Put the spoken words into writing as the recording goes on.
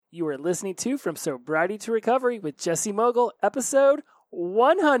You are listening to From Sobriety to Recovery with Jesse Mogul, episode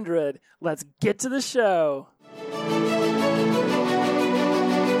 100. Let's get to the show.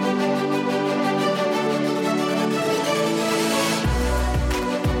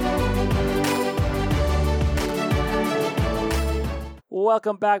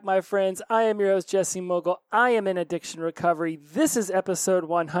 Welcome back, my friends. I am your host, Jesse Mogul. I am in addiction recovery. This is episode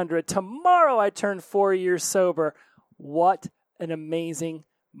 100. Tomorrow I turn 4 years sober. What an amazing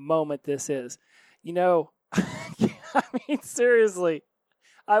moment this is. You know, I mean, seriously,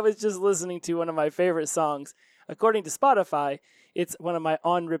 I was just listening to one of my favorite songs. According to Spotify, it's one of my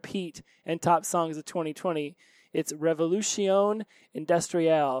on repeat and top songs of 2020. It's Revolution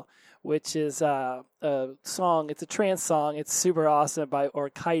Industrielle, which is a song. It's a trance song. It's super awesome by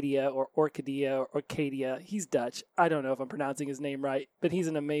Orkidea or Orkadia. He's Dutch. I don't know if I'm pronouncing his name right, but he's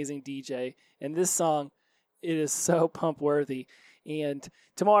an amazing DJ. And this song, it is so pump worthy. And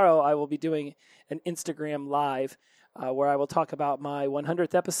tomorrow I will be doing an Instagram live where I will talk about my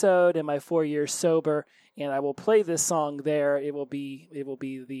 100th episode and my 4 years sober, and I will play this song there. It will be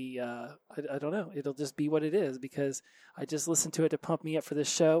the I don't know. It'll just be what it is because I just listened to it to pump me up for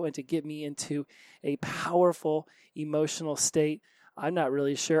this show and to get me into a powerful emotional state. I'm not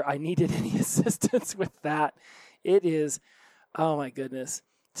really sure I needed any assistance with that. It is, oh my goodness,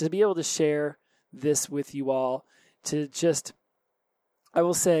 to be able to share this with you all, to just, I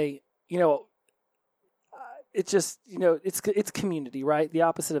will say, you know, it's just, you know, it's community, right? The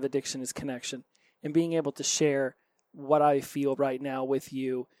opposite of addiction is connection, and being able to share what I feel right now with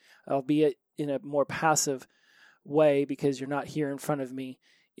you, albeit in a more passive way because you're not here in front of me.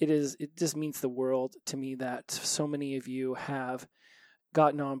 It just means the world to me that so many of you have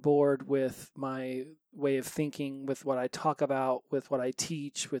gotten on board with my way of thinking, with what I talk about, with what I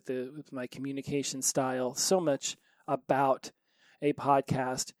teach, with my communication style. So much about a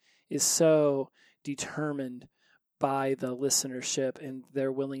podcast is so determined by the listenership and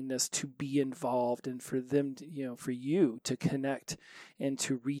their willingness to be involved, and for them to, you know, for you to connect and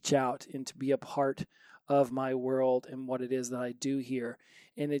to reach out and to be a part of my world and what it is that I do here.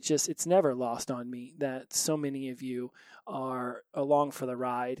 And it's never lost on me that so many of you are along for the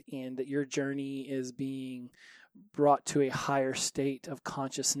ride, and that your journey is being brought to a higher state of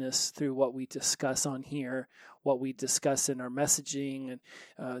consciousness through what we discuss on here, what we discuss in our messaging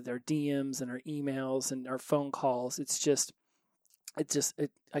and their DMs and our emails and our phone calls.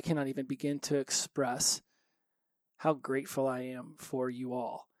 I cannot even begin to express how grateful I am for you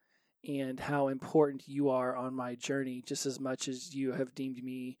all and how important you are on my journey, just as much as you have deemed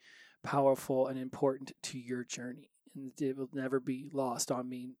me powerful and important to your journey. And it will never be lost on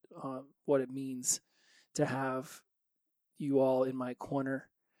me what it means to have you all in my corner.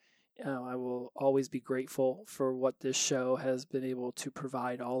 I will always be grateful for what this show has been able to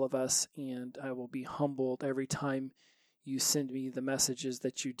provide all of us, and I will be humbled every time you send me the messages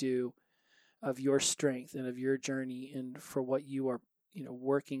that you do of your strength and of your journey and for what you are, you know,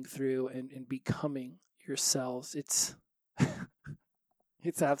 working through and becoming yourselves. It's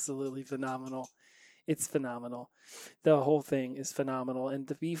it's absolutely phenomenal. It's phenomenal. The whole thing is phenomenal. And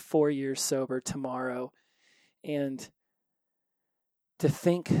to be 4 years sober tomorrow, and to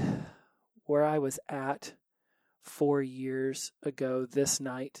think where I was at 4 years ago this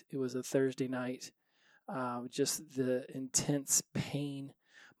night, it was a Thursday night, just the intense pain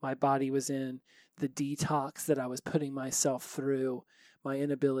my body was in, the detox that I was putting myself through, my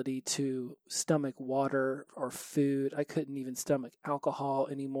inability to stomach water or food. I couldn't even stomach alcohol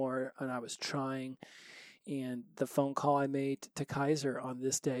anymore, and I was trying. And the phone call I made to Kaiser on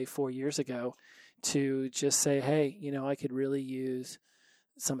this day 4 years ago to just say, hey, you know, I could really use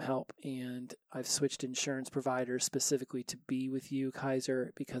some help. And I've switched insurance providers specifically to be with you,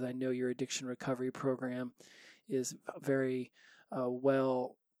 Kaiser, because I know your addiction recovery program is very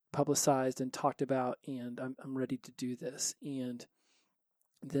well publicized and talked about, and I'm ready to do this. And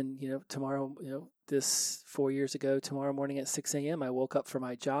then, you know, tomorrow, you know, this 4 years ago, tomorrow morning at 6 a.m., I woke up for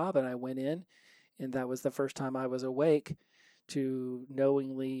my job and I went in, and that was the first time I was awake to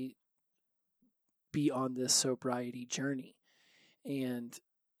knowingly be on this sobriety journey. And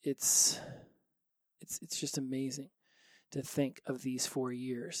it's just amazing to think of these 4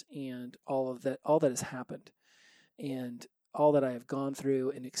 years and all that has happened and all that I have gone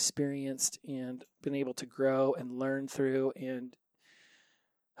through and experienced and been able to grow and learn through. And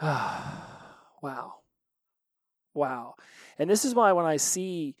wow. And this is why when I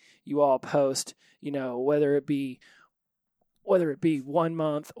see you all post, you know, whether it be 1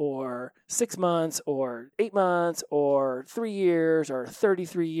 month or 6 months or 8 months or 3 years or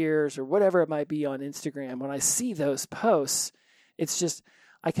 33 years or whatever it might be on Instagram, when I see those posts, it's just,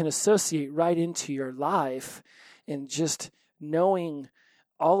 I can associate right into your life, and just knowing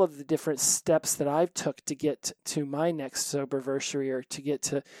all of the different steps that I've took to get to my next soberversary, or to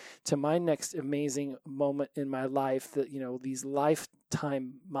get to my next amazing moment in my life, that, these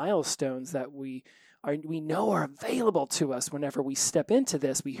lifetime milestones that we know are available to us whenever we step into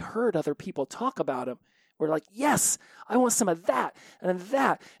this. We heard other people talk about them. We're like, yes, I want some of that, and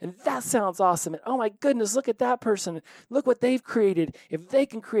that sounds awesome. And oh my goodness, look at that person. Look what they've created. If they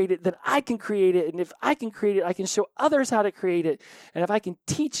can create it, then I can create it. And if I can create it, I can show others how to create it. And if I can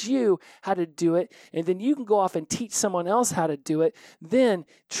teach you how to do it, and then you can go off and teach someone else how to do it, then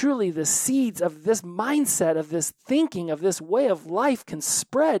truly the seeds of this mindset, of this thinking, of this way of life can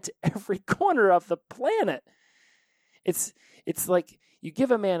spread to every corner of the planet. It's like, you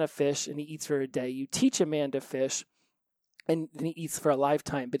give a man a fish and he eats for a day. You teach a man to fish and then he eats for a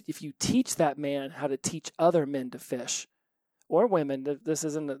lifetime. But if you teach that man how to teach other men to fish, or women, this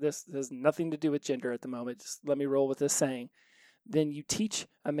has nothing to do with gender at the moment. Just let me roll with this saying. Then you teach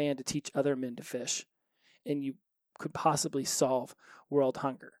a man to teach other men to fish, and you could possibly solve world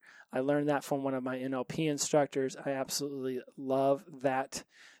hunger. I learned that from one of my NLP instructors. I absolutely love that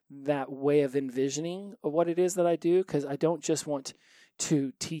way of envisioning of what it is that I do, because I don't just want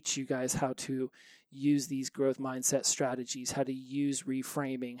to teach you guys how to use these growth mindset strategies, how to use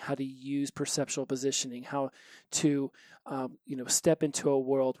reframing, how to use perceptual positioning, how to step into a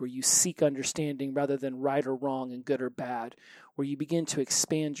world where you seek understanding rather than right or wrong and good or bad, where you begin to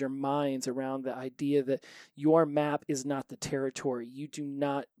expand your minds around the idea that your map is not the territory. You do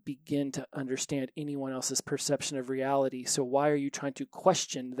not begin to understand anyone else's perception of reality. So why are you trying to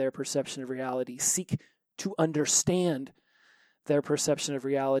question their perception of reality? Seek to understand their perception of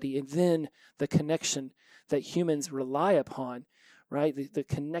reality, and then the connection that humans rely upon, right? The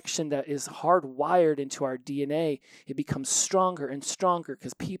connection that is hardwired into our DNA, it becomes stronger and stronger,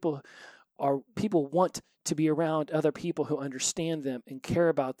 because people want to be around other people who understand them and care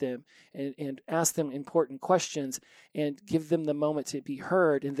about them, and ask them important questions and give them the moment to be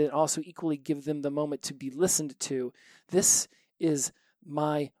heard, and then also equally give them the moment to be listened to. This is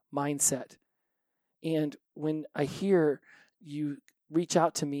my mindset. And when I hear you reach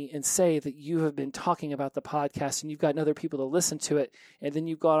out to me and say that you have been talking about the podcast and you've gotten other people to listen to it, and then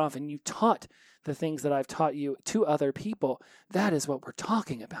you've gone off and you taught the things that I've taught you to other people, that is what we're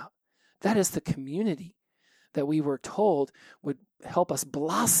talking about. That is the community that we were told would help us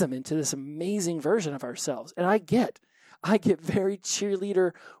blossom into this amazing version of ourselves. And I get very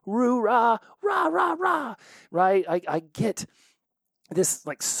cheerleader, roo, rah, rah, rah, rah, right? I get this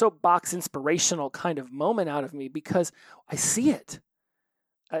like soapbox inspirational kind of moment out of me, because I see it.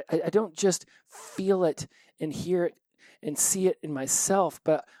 I don't just feel it and hear it and see it in myself,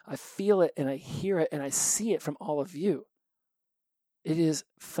 but I feel it and I hear it and I see it from all of you. It is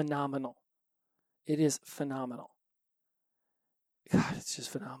phenomenal. It is phenomenal. God, it's just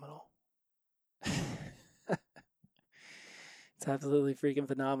phenomenal. It's absolutely freaking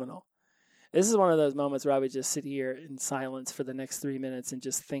phenomenal. This is one of those moments where I would just sit here in silence for the next 3 minutes and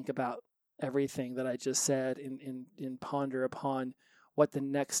just think about everything that I just said, and ponder upon what the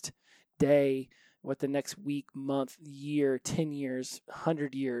next day, what the next week, month, year, 10 years,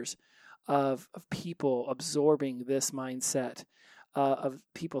 100 years of people absorbing this mindset, of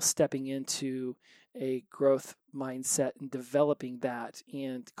people stepping into a growth mindset and developing that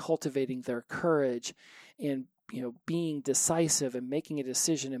and cultivating their courage, and being decisive and making a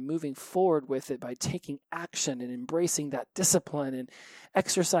decision and moving forward with it by taking action and embracing that discipline and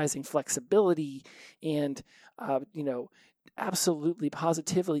exercising flexibility and, absolutely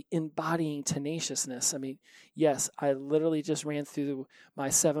positively embodying tenaciousness. I mean, yes, I literally just ran through my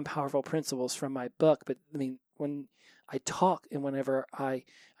 7 powerful principles from my book, but I mean, when I talk and whenever I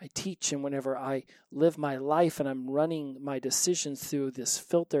teach and whenever I live my life and I'm running my decisions through this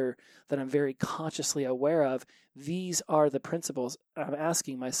filter that I'm very consciously aware of, these are the principles I'm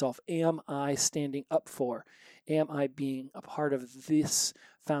asking myself, am I standing up for? Am I being a part of this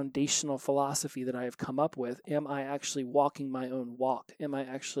foundational philosophy that I have come up with? Am I actually walking my own walk? Am I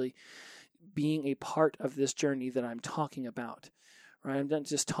actually being a part of this journey that I'm talking about? Right? I'm not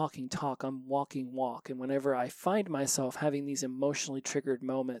just talking talk, I'm walking walk. And whenever I find myself having these emotionally triggered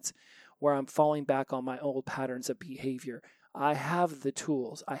moments where I'm falling back on my old patterns of behavior, I have the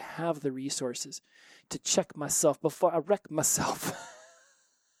tools, I have the resources to check myself before I wreck myself.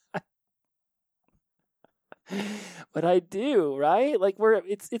 But I do, right? Like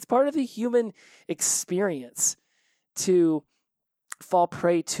it's part of the human experience to fall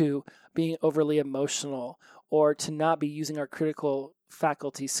prey to being overly emotional, or to not be using our critical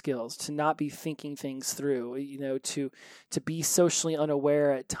faculty skills, to not be thinking things through, to be socially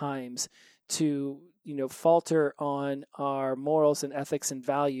unaware at times, to falter on our morals and ethics and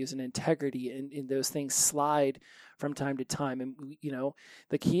values and integrity, and those things slide from time to time. And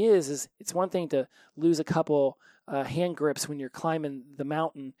the key is it's one thing to lose a couple hand grips when you're climbing the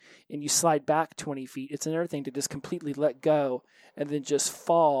mountain and you slide back 20 feet. It's another thing to just completely let go and then just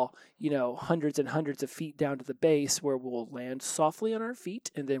fall, hundreds and hundreds of feet down to the base, where we'll land softly on our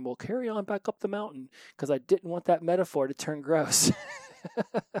feet and then we'll carry on back up the mountain, because I didn't want that metaphor to turn gross.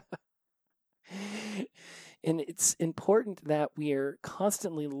 And it's important that we are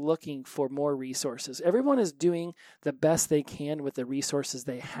constantly looking for more resources. Everyone is doing the best they can with the resources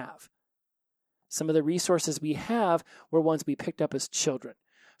they have. Some of the resources we have were ones we picked up as children,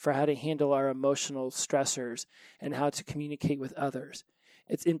 for how to handle our emotional stressors and how to communicate with others.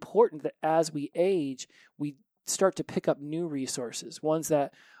 It's important that as we age, we start to pick up new resources, ones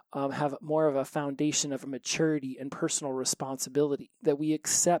that have more of a foundation of maturity and personal responsibility, that we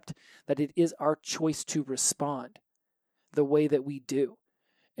accept that it is our choice to respond the way that we do.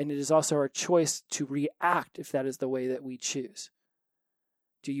 And it is also our choice to react if that is the way that we choose.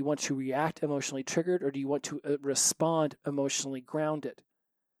 Do you want to react emotionally triggered, or do you want to respond emotionally grounded?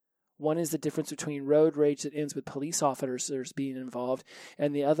 One is the difference between road rage that ends with police officers being involved,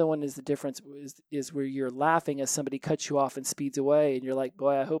 and the other one is the difference is where you're laughing as somebody cuts you off and speeds away, and you're like,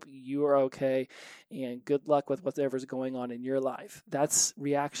 boy, I hope you are okay, and good luck with whatever's going on in your life. That's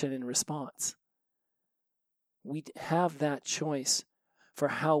reaction and response. We have that choice for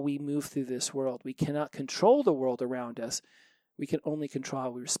how we move through this world. We cannot control the world around us. We can only control how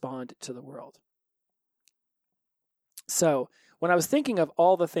we respond to the world. So when I was thinking of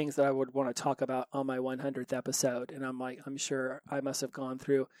all the things that I would want to talk about on my 100th episode, and I'm sure I must have gone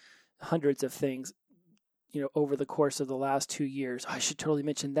through hundreds of things, over the course of the last 2 years. I should totally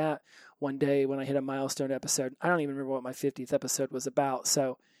mention that one day when I hit a milestone episode. I don't even remember what my 50th episode was about.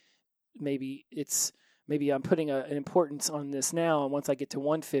 So maybe I'm putting an importance on this now. And once I get to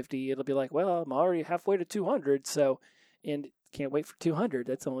 150, it'll be like, well, I'm already halfway to 200. And can't wait for 200.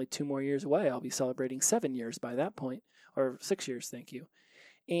 That's only 2 more years away. I'll be celebrating 7 years by that point, or 6 years, thank you.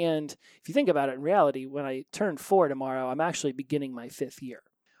 And if you think about it, in reality, when I turn 4 tomorrow, I'm actually beginning my 5th year.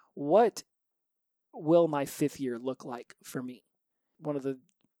 What will my 5th year look like for me? One of the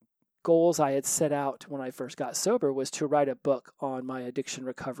goals I had set out when I first got sober was to write a book on my addiction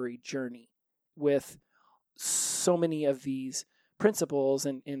recovery journey, with so many of these principles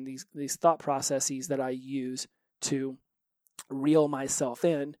and these thought processes that I use to reel myself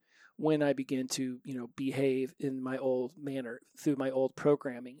in when I begin to, behave in my old manner through my old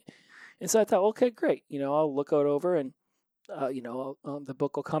programming. And so I thought, okay, great. I'll look it over, and, the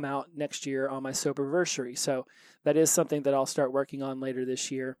book will come out next year on my soberversary. So that is something that I'll start working on later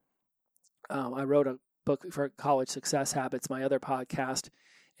this year. I wrote a book for College Success Habits, my other podcast,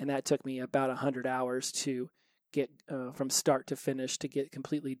 and that took me about 100 hours to get from start to finish, to get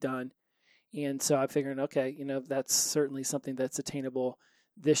completely done. And so I'm figuring, okay, that's certainly something that's attainable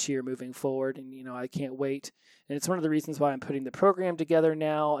this year moving forward. And, I can't wait. And it's one of the reasons why I'm putting the program together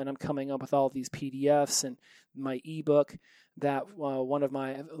now, and I'm coming up with all these PDFs and my ebook that one of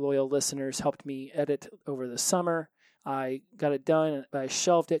my loyal listeners helped me edit over the summer. I got it done, but I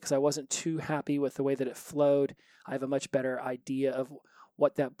shelved it because I wasn't too happy with the way that it flowed. I have a much better idea of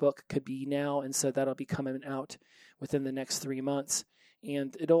what that book could be now, and so that'll be coming out within the next 3 months.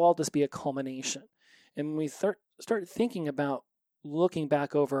 And it'll all just be a culmination. And when we start thinking about looking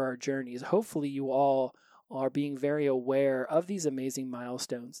back over our journeys, hopefully you all are being very aware of these amazing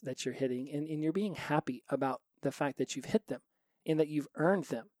milestones that you're hitting, and you're being happy about the fact that you've hit them and that you've earned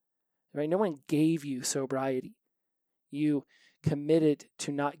them. Right? No one gave you sobriety. You committed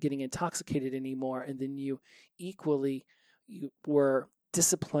to not getting intoxicated anymore, and then you were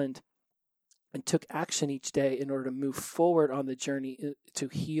disciplined and took action each day in order to move forward on the journey to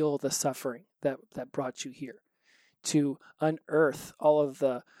heal the suffering that brought you here, to unearth all of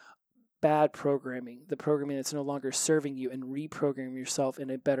the bad programming, the programming that's no longer serving you, and reprogram yourself in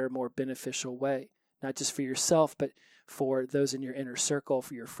a better, more beneficial way, not just for yourself, but for those in your inner circle,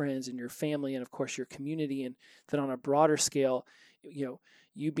 for your friends and your family, and of course your community. And then on a broader scale,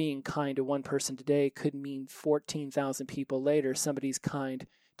 you being kind to one person today could mean 14,000 people later, somebody's kind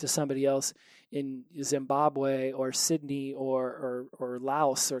to somebody else in Zimbabwe or Sydney or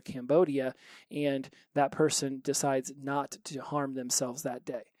Laos or Cambodia, and that person decides not to harm themselves that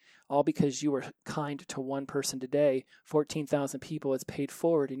day. All because you were kind to one person today, 14,000 people is paid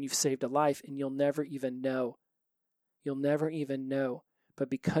forward, and you've saved a life, and you'll never even know. You'll never even know. But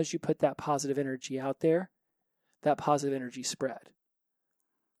because you put that positive energy out there, that positive energy spread.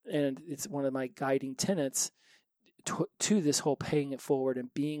 And it's one of my guiding tenets to this whole paying it forward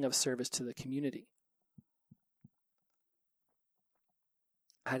and being of service to the community.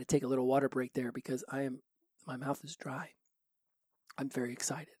 I had to take a little water break there because my mouth is dry. I'm very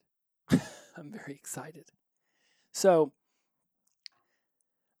excited. I'm very excited. So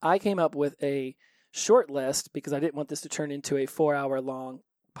I came up with a short list because I didn't want this to turn into a 4-hour-long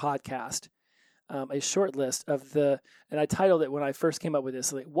podcast. A short list of and I titled it when I first came up with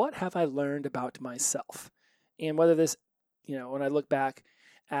this, like, what have I learned about myself? And whether this, when I look back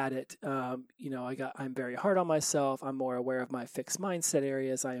at it, I'm very hard on myself. I'm more aware of my fixed mindset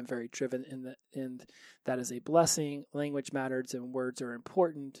areas. I am very driven and that is a blessing. Language matters and words are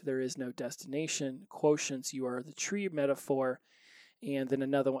important. There is no destination. Quotients, you are the tree metaphor. And then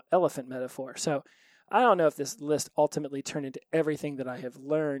another one, elephant metaphor. So I don't know if this list ultimately turned into everything that I have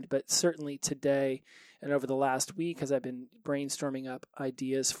learned, but certainly today and over the last week, as I've been brainstorming up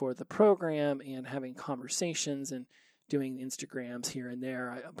ideas for the program and having conversations and doing Instagrams here and there,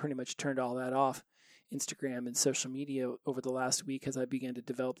 I pretty much turned all that off, Instagram and social media, over the last week as I began to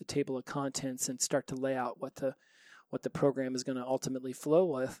develop the table of contents and start to lay out what the program is going to ultimately flow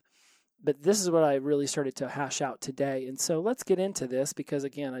with. But this is what I really started to hash out today. And so let's get into this because,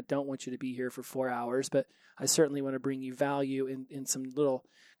 again, I don't want you to be here for 4 hours, but I certainly want to bring you value in some little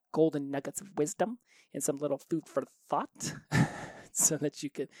golden nuggets of wisdom and some little food for thought so that you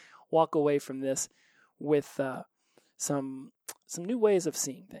could walk away from this with some new ways of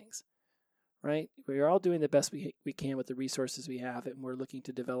seeing things, right? We're all doing the best we can with the resources we have, and we're looking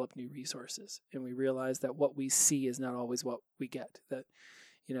to develop new resources. And we realize that what we see is not always what we get, that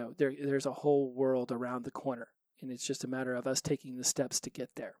there's a whole world around the corner, and it's just a matter of us taking the steps to get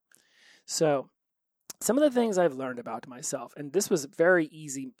there. So some of the things I've learned about myself, and this was very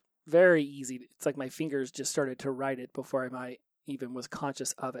easy. It's like my fingers just started to write it before I even was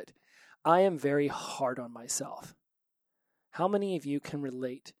conscious of it. I am very hard on myself. How many of you can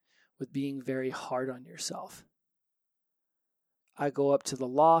relate with being very hard on yourself? I go up to the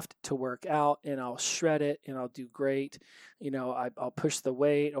loft to work out and I'll shred it and I'll do great. I'll push the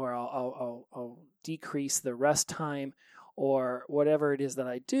weight, or I'll decrease the rest time, or whatever it is that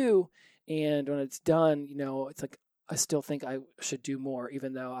I do. And when it's done, it's like I still think I should do more,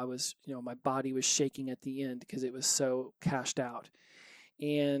 even though I was, my body was shaking at the end because it was so cashed out.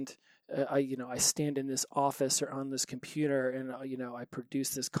 And I stand in this office or on this computer and, I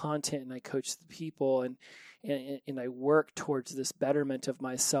produce this content and I coach the people and I work towards this betterment of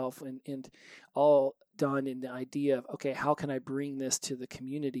myself and all done in the idea of, okay, how can I bring this to the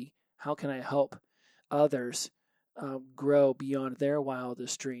community? How can I help others grow beyond their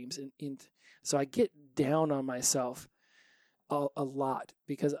wildest dreams? And so I get down on myself a lot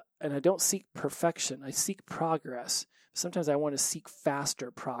and I don't seek perfection. I seek progress. Sometimes I want to seek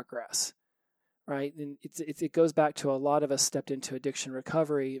faster progress, right? And it goes back to a lot of us stepped into addiction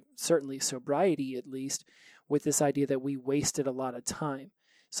recovery, certainly sobriety at least, with this idea that we wasted a lot of time.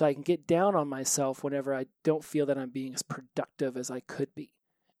 So I can get down on myself whenever I don't feel that I'm being as productive as I could be.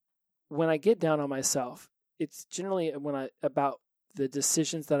 When I get down on myself, it's generally about the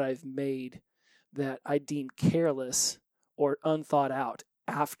decisions that I've made that I deem careless or unthought out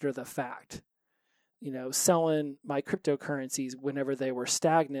after the fact. Selling my cryptocurrencies whenever they were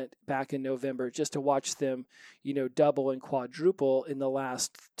stagnant back in November, just to watch them, double and quadruple in the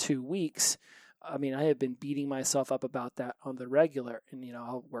last 2 weeks. I mean, I have been beating myself up about that on the regular, and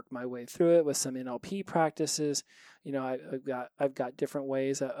I'll work my way through it with some NLP practices. I've got different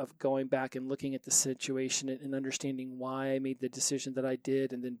ways of going back and looking at the situation and understanding why I made the decision that I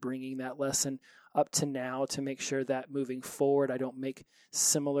did, and then bringing that lesson up to now to make sure that moving forward I don't make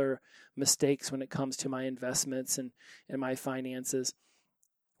similar mistakes when it comes to my investments and my finances.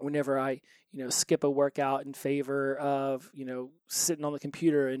 Whenever I, skip a workout in favor of, sitting on the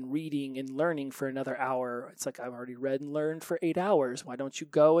computer and reading and learning for another hour, it's like I've already read and learned for 8 hours. Why don't you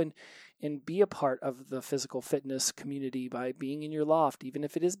go and be a part of the physical fitness community by being in your loft, even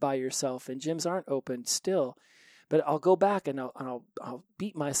if it is by yourself and gyms aren't open still? But I'll go back and I'll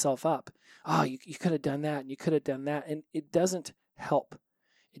beat myself up. Oh, you could have done that and you could have done that. And it doesn't help.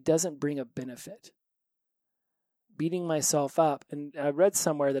 It doesn't bring a benefit. Beating myself up. And I read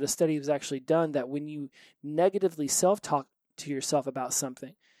somewhere that a study was actually done that when you negatively self-talk to yourself about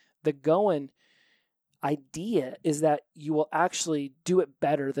something, the going idea is that you will actually do it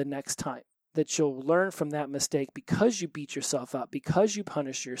better the next time, that you'll learn from that mistake because you beat yourself up, because you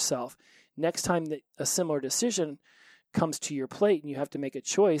punish yourself. Next time that a similar decision comes to your plate and you have to make a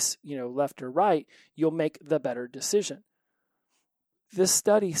choice, left or right, you'll make the better decision. This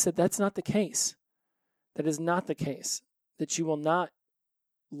study said that's not the case. That is not the case, that you will not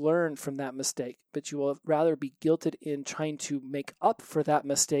learn from that mistake, but you will rather be guilted in trying to make up for that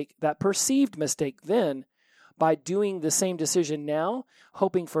mistake, that perceived mistake then, by doing the same decision now,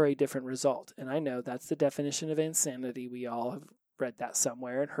 hoping for a different result. And I know that's the definition of insanity. We all have read that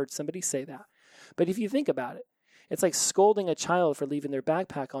somewhere and heard somebody say that. But if you think about it, it's like scolding a child for leaving their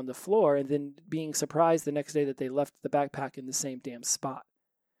backpack on the floor and then being surprised the next day that they left the backpack in the same damn spot.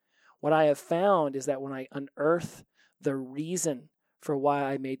 What I have found is that when I unearth the reason for why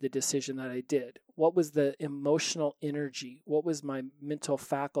I made the decision that I did, what was the emotional energy, what was my mental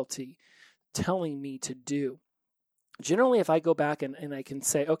faculty telling me to do? Generally, if I go back and I can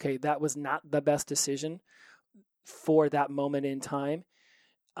say, okay, that was not the best decision for that moment in time,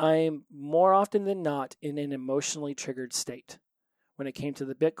 I'm more often than not in an emotionally triggered state. When it came to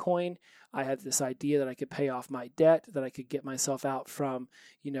the Bitcoin, I had this idea that I could pay off my debt, that I could get myself out from,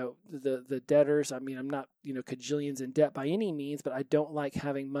 the debtors. I mean, I'm not, cajillions in debt by any means, but I don't like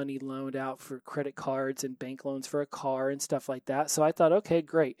having money loaned out for credit cards and bank loans for a car and stuff like that. So I thought, okay,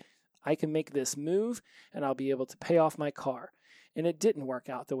 great. I can make this move and I'll be able to pay off my car. And it didn't work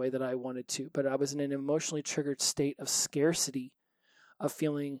out the way that I wanted to, but I was in an emotionally triggered state of scarcity, of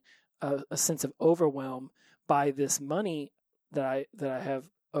feeling a sense of overwhelm by this money that I have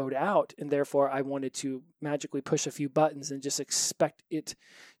owed out, and therefore I wanted to magically push a few buttons and just expect it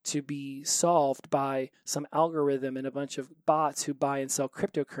to be solved by some algorithm and a bunch of bots who buy and sell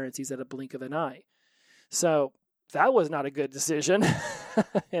cryptocurrencies at a blink of an eye. So that was not a good decision,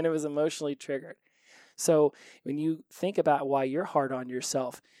 and it was emotionally triggered. So when you think about why you're hard on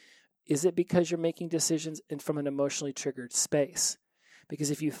yourself, is it because you're making decisions from an emotionally triggered space?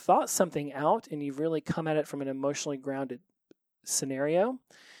 Because if you thought something out and you've really come at it from an emotionally grounded scenario,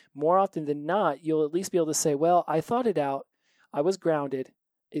 more often than not, you'll at least be able to say, well, I thought it out. I was grounded.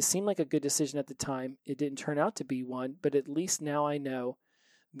 It seemed like a good decision at the time. It didn't turn out to be one, but at least now I know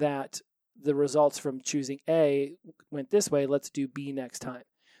that the results from choosing A went this way. Let's do B next time.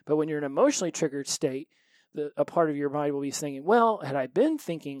 But when you're in an emotionally triggered state, a part of your mind will be saying, well, had I been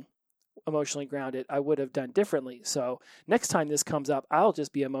thinking emotionally grounded, I would have done differently. So next time this comes up, I'll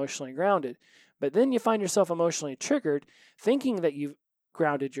just be emotionally grounded. But then you find yourself emotionally triggered, thinking that you've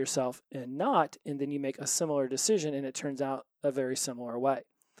grounded yourself and not, and then you make a similar decision and it turns out a very similar way.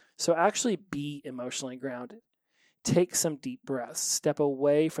 So actually be emotionally grounded. Take some deep breaths. Step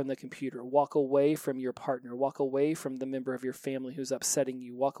away from the computer. Walk away from your partner. Walk away from the member of your family who's upsetting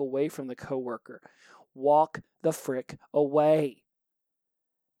you. Walk away from the coworker. Walk the frick away.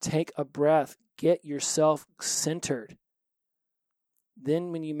 Take a breath. Get yourself centered.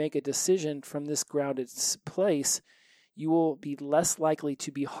 Then when you make a decision from this grounded place, you will be less likely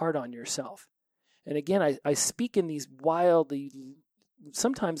to be hard on yourself. And again, I speak in these wildly,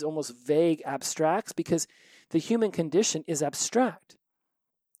 sometimes almost vague abstracts because the human condition is abstract.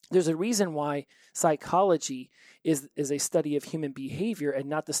 There's a reason why psychology is a study of human behavior and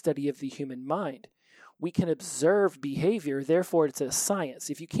not the study of the human mind. We can observe behavior, therefore it's a science.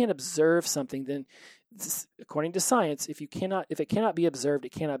 If you can't observe something, then according to science, if it cannot be observed,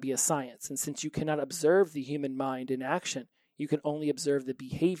 it cannot be a science. And since you cannot observe the human mind in action, you can only observe the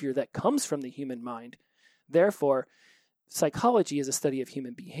behavior that comes from the human mind. Therefore, psychology is a study of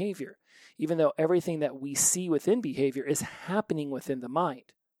human behavior, even though everything that we see within behavior is happening within the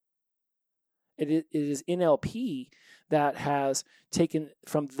mind. It is NLP that has taken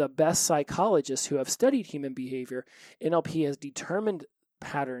from the best psychologists who have studied human behavior. NLP has determined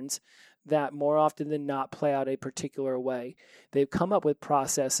patterns that more often than not play out a particular way. They've come up with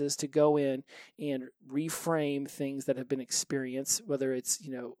processes to go in and reframe things that have been experienced, whether it's,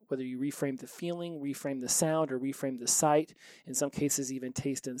 whether you reframe the feeling, reframe the sound, or reframe the sight, in some cases even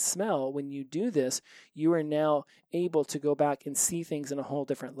taste and smell. When you do this, you are now able to go back and see things in a whole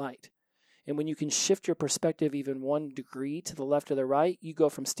different light. And when you can shift your perspective even 1 degree to the left or the right, you go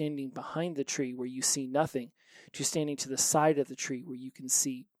from standing behind the tree where you see nothing to standing to the side of the tree where you can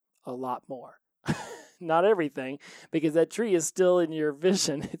see a lot more. Not everything, because that tree is still in your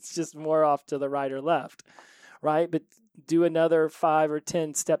vision. It's just more off to the right or left, right? But do another 5 or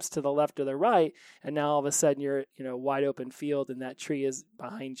 10 steps to the left or the right, and now all of a sudden you're wide open field and that tree is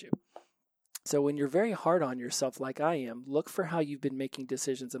behind you. So when you're very hard on yourself like I am, look for how you've been making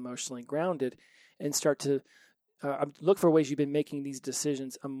decisions emotionally grounded and start to look for ways you've been making these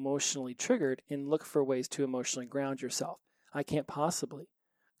decisions emotionally triggered and look for ways to emotionally ground yourself. I can't possibly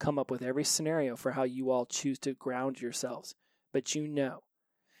come up with every scenario for how you all choose to ground yourselves, but you know.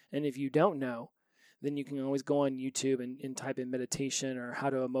 And if you don't know, then you can always go on YouTube and type in meditation or how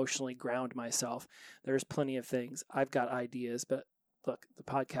to emotionally ground myself. There's plenty of things. I've got ideas, but look, the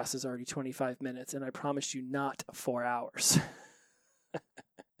podcast is already 25 minutes, and I promised you not 4 hours.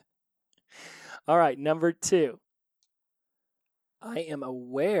 All right, number 2. I am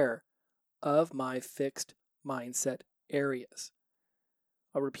aware of my fixed mindset areas.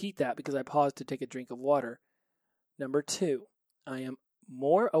 I'll repeat that because I paused to take a drink of water. Number 2, I am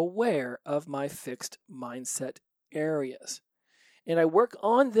more aware of my fixed mindset areas. And I work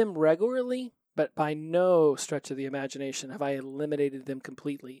on them regularly, but by no stretch of the imagination have I eliminated them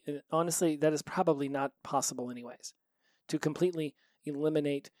completely. And honestly, that is probably not possible anyways. To completely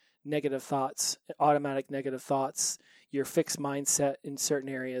eliminate negative thoughts, automatic negative thoughts, your fixed mindset in certain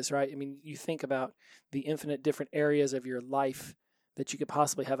areas, right? I mean, you think about the infinite different areas of your life that you could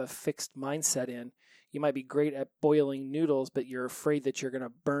possibly have a fixed mindset in. You might be great at boiling noodles, but you're afraid that you're going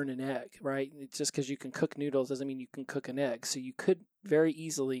to burn an egg, right? It's just because you can cook noodles doesn't mean you can cook an egg. So you could very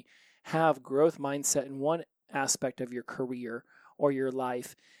easily have growth mindset in one aspect of your career or your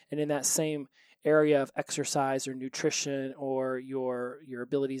life, and in that same area of exercise or nutrition or your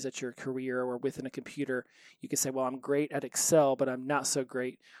abilities at your career or within a computer, you can say, well, I'm great at Excel, but I'm not so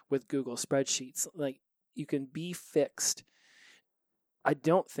great with Google spreadsheets. Like, you can be fixed. I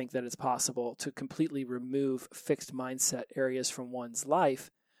don't think that it's possible to completely remove fixed mindset areas from one's life.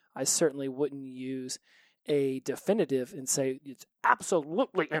 I certainly wouldn't use a definitive and say it's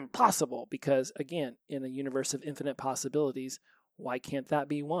absolutely impossible because, again, in a universe of infinite possibilities, why can't that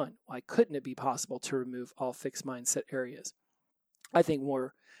be one? Why couldn't it be possible to remove all fixed mindset areas? I think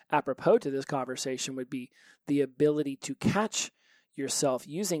more apropos to this conversation would be the ability to catch yourself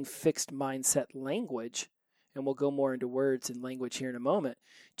using fixed mindset language, and we'll go more into words and language here in a moment,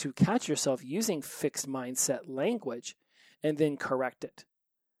 to catch yourself using fixed mindset language and then correct it.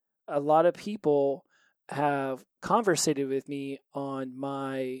 A lot of people have conversated with me on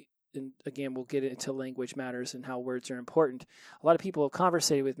my, and again, we'll get into language matters and how words are important. A lot of people have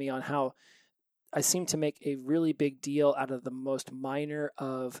conversated with me on how I seem to make a really big deal out of the most minor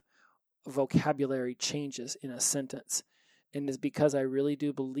of vocabulary changes in a sentence. And it's because I really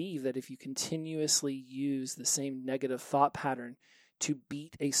do believe that if you continuously use the same negative thought pattern to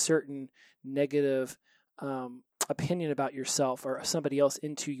beat a certain negative opinion about yourself or somebody else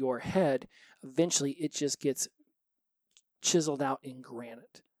into your head, eventually it just gets chiseled out in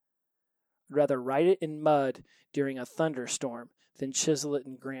granite. I'd rather write it in mud during a thunderstorm than chisel it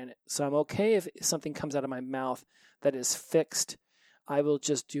in granite. So I'm okay if something comes out of my mouth that is fixed. I will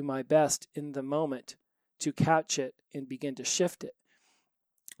just do my best in the moment to catch it and begin to shift it.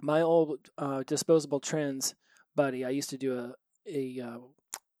 My old Disposable Trends buddy, I used to do a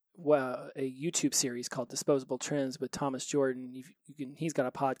YouTube series called Disposable Trends with Thomas Jordan. He's got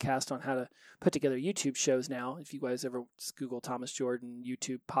a podcast on how to put together YouTube shows now. If you guys ever just Google Thomas Jordan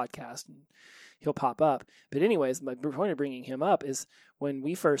YouTube podcast, and he'll pop up. But anyways, my point of bringing him up is when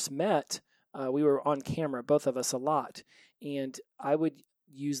we first met, we were on camera, both of us, a lot. And I would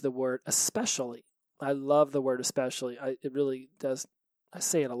use the word especially. I love the word especially. It really does. I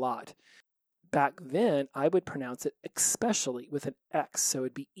say it a lot. Back then, I would pronounce it especially with an X, so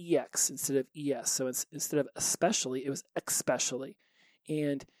it'd be EX instead of ES. So instead of especially, it was especially.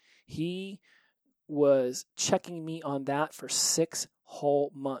 And he was checking me on that for 6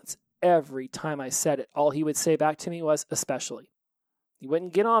 whole months. Every time I said it, all he would say back to me was especially. He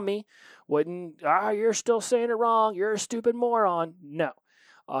wouldn't get on me, you're still saying it wrong, you're a stupid moron. No.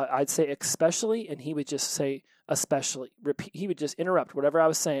 I'd say especially, and he would just say especially. He would just interrupt whatever I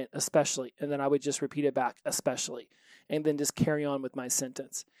was saying, especially, and then I would just repeat it back, especially, and then just carry on with my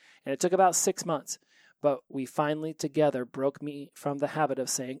sentence. And it took about 6 months, but we finally together broke me from the habit of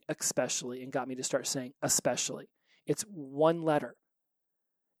saying especially and got me to start saying especially. It's one letter.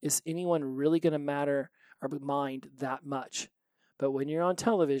 Is anyone really going to matter or mind that much? But when you're on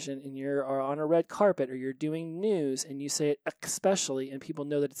television and you're on a red carpet or you're doing news and you say it especially and people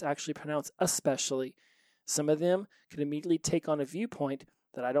know that it's actually pronounced especially, some of them can immediately take on a viewpoint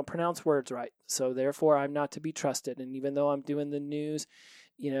that I don't pronounce words right. So therefore, I'm not to be trusted. And even though I'm doing the news,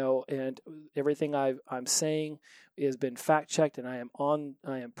 and everything I'm saying has been fact checked, and I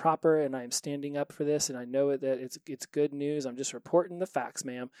am proper, and I am standing up for this, and I know that it's good news. I'm just reporting the facts,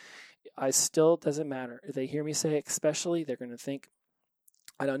 ma'am. I still doesn't matter. If they hear me say especially, they're going to think,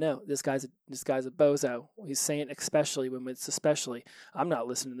 I don't know, this guy's a bozo. He's saying especially when it's especially. I'm not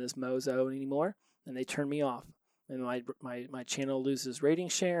listening to this mozo anymore, and they turn me off. And my channel loses rating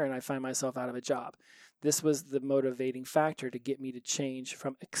share, and I find myself out of a job. This was the motivating factor to get me to change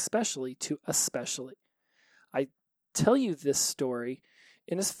from especially to especially. I tell you this story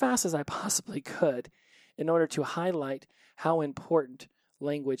in as fast as I possibly could in order to highlight how important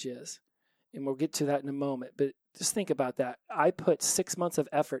language is. And we'll get to that in a moment. But just think about that. I put 6 months of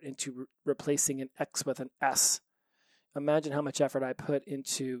effort into replacing an X with an S. Imagine how much effort I put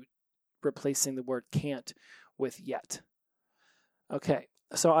into replacing the word can't with yet. Okay,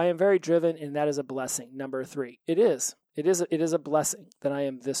 so I am very driven, and that is a blessing. Number 3, it is a blessing that I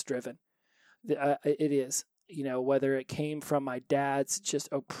am this driven. It is, whether it came from my dad's just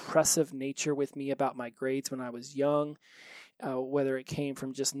oppressive nature with me about my grades when I was young, whether it came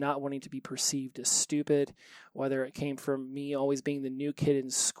from just not wanting to be perceived as stupid, whether it came from me always being the new kid in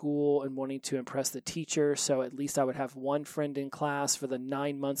school and wanting to impress the teacher, so at least I would have one friend in class for the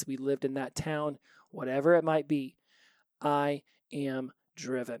 9 months we lived in that town, whatever it might be, I am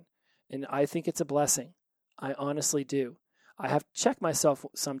driven. And I think it's a blessing. I honestly do. I have to check myself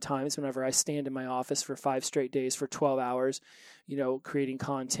sometimes whenever I stand in my office for 5 straight days for 12 hours, creating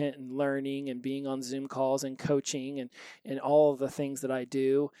content and learning and being on Zoom calls and coaching and all of the things that I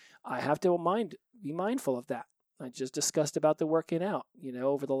do. I have to be mindful of that. I just discussed about the working out.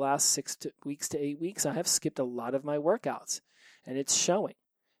 Over the last 6 weeks to 8 weeks, I have skipped a lot of my workouts, and it's showing.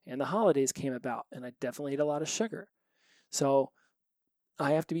 And the holidays came about, and I definitely ate a lot of sugar. So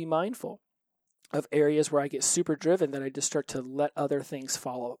I have to be mindful of areas where I get super driven that I just start to let other things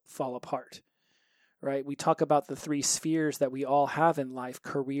fall apart, right? We talk about the 3 spheres that we all have in life: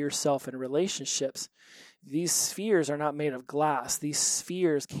 career, self, and relationships. These spheres are not made of glass. These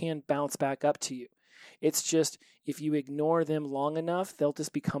spheres can bounce back up to you. It's just, if you ignore them long enough, they'll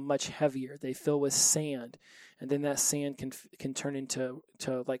just become much heavier. They fill with sand, and then that sand can turn into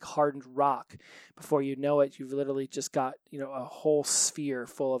like hardened rock. Before you know it, you've literally just got a whole sphere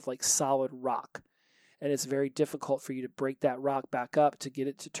full of like solid rock, and it's very difficult for you to break that rock back up to get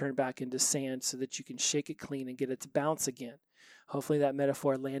it to turn back into sand so that you can shake it clean and get it to bounce again. Hopefully that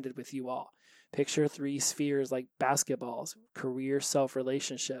metaphor landed with you all. Picture 3 spheres like basketballs: career, self,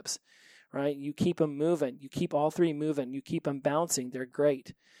 relationships. Right? You keep them moving. You keep all 3 moving. You keep them bouncing. They're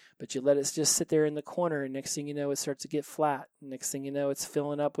great. But you let it just sit there in the corner, and next thing you know, it starts to get flat. Next thing you know, it's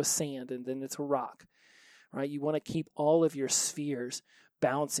filling up with sand, and then it's a rock. Right? You want to keep all of your spheres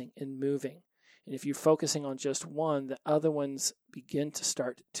bouncing and moving. And if you're focusing on just one, the other ones begin to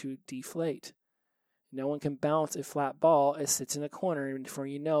start to deflate. No one can bounce a flat ball. It sits in a corner, and before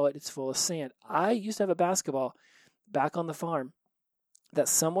you know it, it's full of sand. I used to have a basketball back on the farm that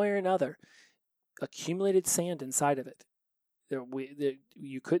some way or another accumulated sand inside of it.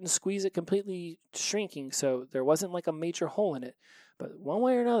 You couldn't squeeze it completely shrinking, so there wasn't like a major hole in it. But one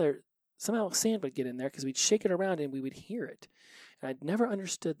way or another, somehow sand would get in there because we'd shake it around and we would hear it. And I'd never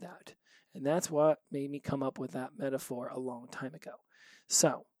understood that. And that's what made me come up with that metaphor a long time ago.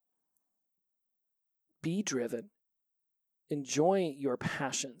 So, be driven. Enjoy your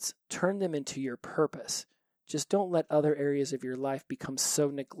passions. Turn them into your purpose. Just don't let other areas of your life become so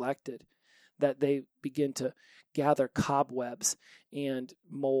neglected that they begin to gather cobwebs and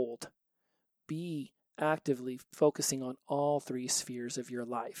mold. Be actively focusing on all 3 spheres of your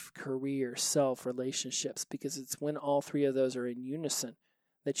life: career, self, relationships, because it's when all 3 of those are in unison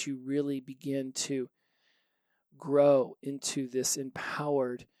that you really begin to grow into this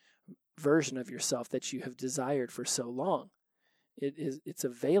empowered version of yourself that you have desired for so long. It's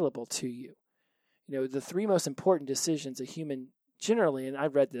available to you. The 3 most important decisions a human generally, and I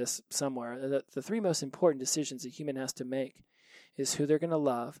read this somewhere, the 3 most important decisions a human has to make is who they're going to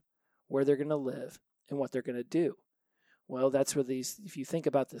love, where they're going to live, and what they're going to do. Well, that's where if you think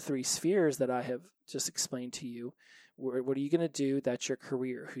about the 3 spheres that I have just explained to you, what are you going to do? That's your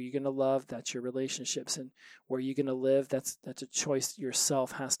career. Who are you going to love? That's your relationships. And where are you going to live? That's a choice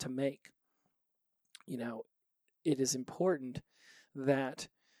yourself has to make. It is important that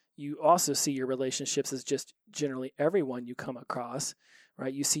you also see your relationships as just generally everyone you come across,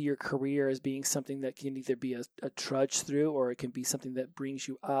 right? You see your career as being something that can either be a trudge through, or it can be something that brings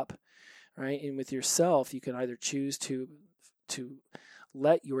you up, right? And with yourself, you can either choose to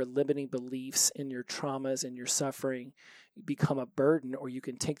let your limiting beliefs and your traumas and your suffering become a burden, or you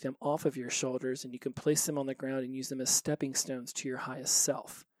can take them off of your shoulders and you can place them on the ground and use them as stepping stones to your highest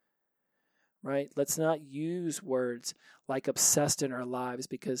self. Right? Let's not use words like obsessed in our lives,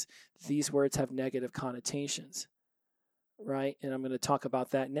 because these words have negative connotations. Right? And I'm going to talk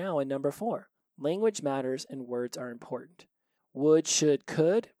about that now in number 4. Language matters and words are important. Would, should,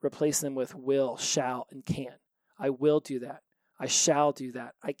 could, replace them with will, shall, and can. I will do that. I shall do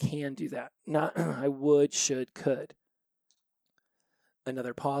that. I can do that. Not I would, should, could.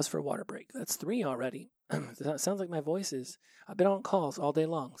 Another pause for water break. That's 3 already. It sounds like my voice is... I've been on calls all day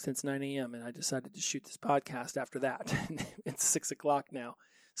long since 9 a.m. and I decided to shoot this podcast after that. It's 6 o'clock now.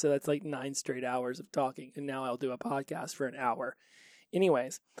 So that's like 9 straight hours of talking. And now I'll do a podcast for an hour.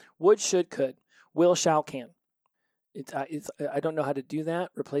 Anyways, would, should, could, will, shall, can. I don't know how to do that.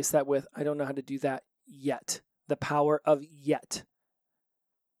 Replace that with I don't know how to do that yet. The power of yet.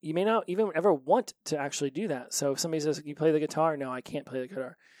 you may not even ever want to actually do that. So if somebody says, you play the guitar? No, I can't play the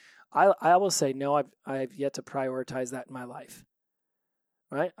guitar. I will say, no, I've yet to prioritize that in my life.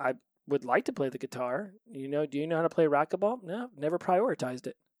 Right? I would like to play the guitar. Do you know how to play racquetball? No, never prioritized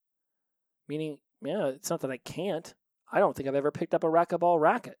it. Meaning, yeah, it's not that I can't. I don't think I've ever picked up a racquetball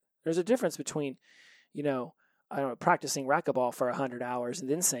racket. There's a difference between, practicing racquetball for 100 hours and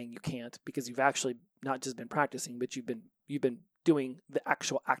then saying you can't because you've actually not just been practicing, but you've been doing the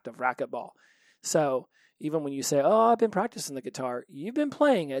actual act of racquetball. So even when you say, oh, I've been practicing the guitar, you've been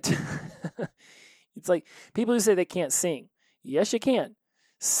playing it. It's like people who say they can't sing. Yes, you can.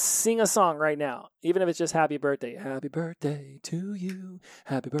 Sing a song right now, even if it's just happy birthday. Happy birthday to you.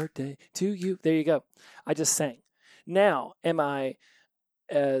 Happy birthday to you. There you go. I just sang. Now, am I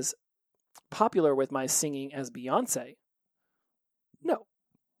as popular with my singing as Beyonce? No,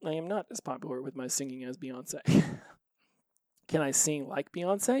 I am not as popular with my singing as Beyonce. Can I sing like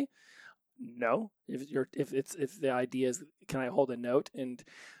Beyonce? No. If the idea is, can I hold a note and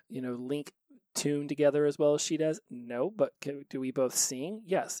link tune together as well as she does? No. But do we both sing?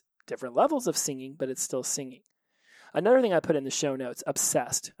 Yes. Different levels of singing, but it's still singing. Another thing I put in the show notes: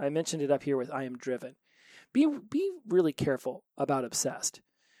 obsessed. I mentioned it up here with I am driven. Be really careful about obsessed.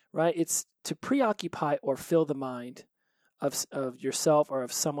 Right? It's to preoccupy or fill the mind of yourself or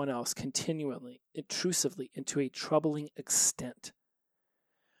of someone else continually, intrusively, and to a troubling extent.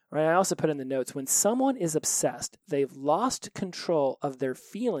 Right? I also put in the notes, when someone is obsessed, they've lost control of their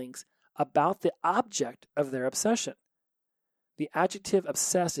feelings about the object of their obsession. The adjective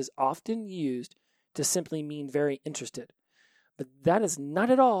obsessed is often used to simply mean very interested, but that is not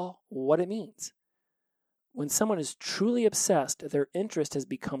at all what it means. When someone is truly obsessed, their interest has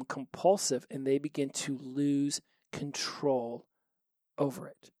become compulsive and they begin to lose control over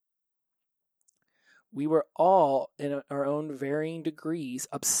it. We were all, in our own varying degrees,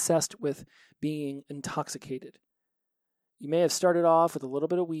 obsessed with being intoxicated. You may have started off with a little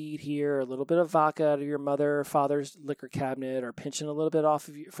bit of weed here, a little bit of vodka out of your mother or father's liquor cabinet, or pinching a little bit off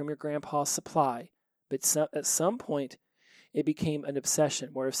from your grandpa's supply. But at some point, it became an obsession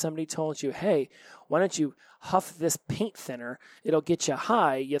where if somebody told you, hey, why don't you huff this paint thinner, it'll get you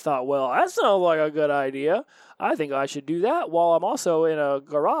high, you thought, well, that sounds like a good idea. I think I should do that while I'm also in a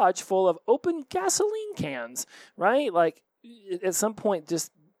garage full of open gasoline cans, right? Like at some point,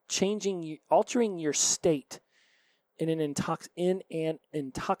 just altering your state in an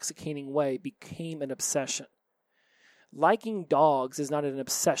intoxicating way became an obsession. Liking dogs is not an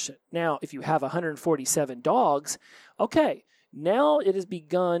obsession. Now, if you have 147 dogs, okay, now it has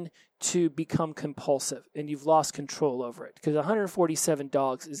begun to become compulsive and you've lost control over it, because 147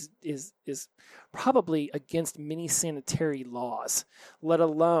 dogs is probably against many sanitary laws, let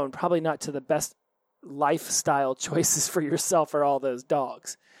alone probably not to the best lifestyle choices for yourself or all those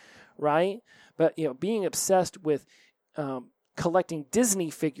dogs, right? But, being obsessed with collecting Disney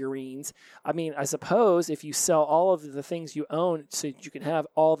figurines. I mean, I suppose if you sell all of the things you own so that you can have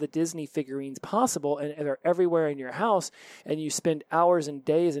all the Disney figurines possible and they're everywhere in your house, and you spend hours and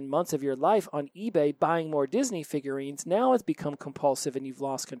days and months of your life on eBay buying more Disney figurines, now it's become compulsive and you've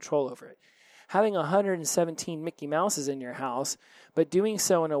lost control over it. Having 117 Mickey Mouses in your house, but doing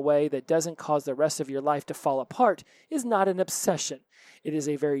so in a way that doesn't cause the rest of your life to fall apart, is not an obsession. It is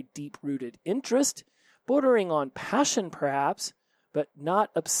a very deep-rooted interest, bordering on passion perhaps, but not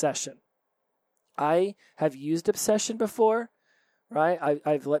obsession. I have used obsession before, right?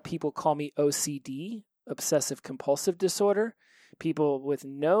 I've let people call me OCD, obsessive compulsive disorder. People with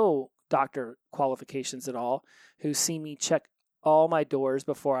no doctor qualifications at all who see me check all my doors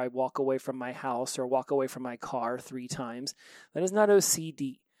before I walk away from my house or walk away from my car 3 times. That is not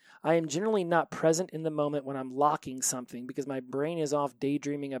OCD. I am generally not present in the moment when I'm locking something because my brain is off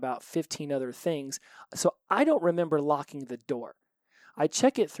daydreaming about 15 other things, so I don't remember locking the door. I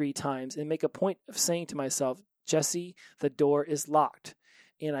check it 3 times and make a point of saying to myself, Jesse, the door is locked.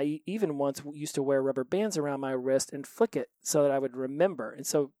 And I even once used to wear rubber bands around my wrist and flick it so that I would remember. And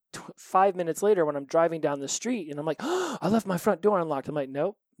so 5 minutes later when I'm driving down the street and I'm like, oh, I left my front door unlocked. I'm like,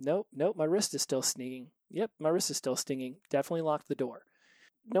 nope, my wrist is still stinging. Yep, my wrist is still stinging. Definitely locked the door.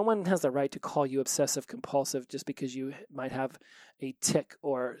 No one has the right to call you obsessive compulsive just because you might have a tic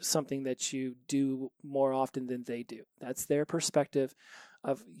or something that you do more often than they do. That's their perspective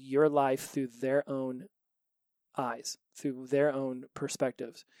of your life through their own eyes, through their own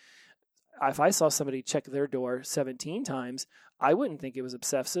perspectives. If I saw somebody check their door 17 times, I wouldn't think it was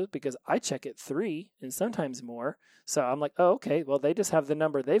obsessive because I check it 3 and sometimes more. So I'm like, oh, okay, well, they just have the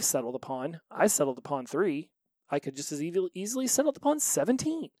number they've settled upon. I settled upon 3. I could just as easily settle upon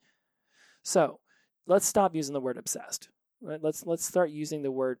 17. So let's stop using the word obsessed. Right? Let's start using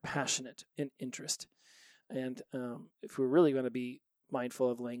the word passionate and interest. And if we're really going to be mindful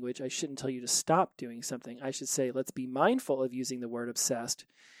of language, I shouldn't tell you to stop doing something. I should say, let's be mindful of using the word obsessed,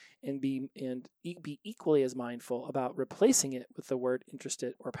 and be equally as mindful about replacing it with the word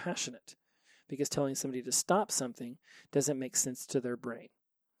interested or passionate, because telling somebody to stop something doesn't make sense to their brain.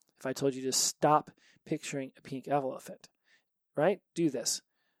 If I told you to stop picturing a pink elephant, right? Do this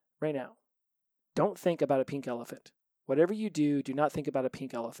right now. Don't think about a pink elephant. Whatever you do, do not think about a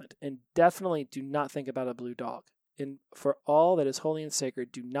pink elephant, and definitely do not think about a blue dog. And for all that is holy and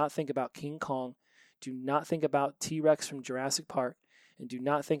sacred, do not think about King Kong. Do not think about T-Rex from Jurassic Park. And do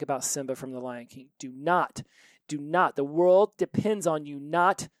not think about Simba from The Lion King. Do not. The world depends on you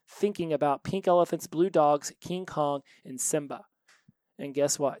not thinking about pink elephants, blue dogs, King Kong, and Simba. And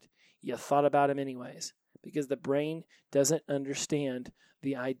guess what? You thought about him anyways, because the brain doesn't understand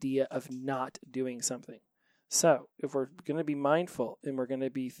the idea of not doing something. So if we're going to be mindful and we're going to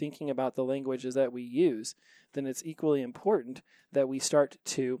be thinking about the languages that we use, then it's equally important that we start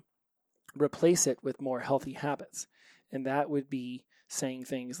to replace it with more healthy habits. And that would be saying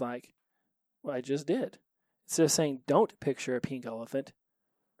things like, well, I just did. Instead of saying, don't picture a pink elephant,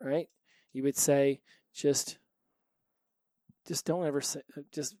 right? You would say, just don't ever say,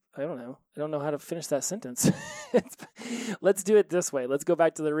 I don't know. I don't know how to finish that sentence. Let's do it this way. Let's go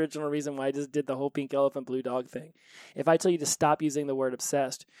back to the original reason why I just did the whole pink elephant, blue dog thing. If I tell you to stop using the word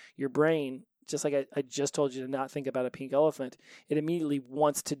obsessed, your brain, just like I just told you to not think about a pink elephant, it immediately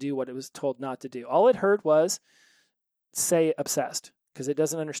wants to do what it was told not to do. All it heard was say obsessed, because it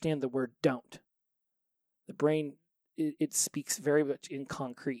doesn't understand the word don't. The brain, it speaks very much in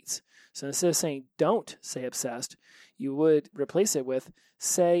concretes. So instead of saying don't say obsessed, you would replace it with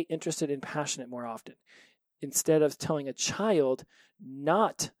say interested and passionate more often. Instead of telling a child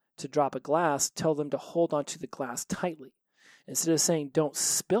not to drop a glass, tell them to hold onto the glass tightly. Instead of saying don't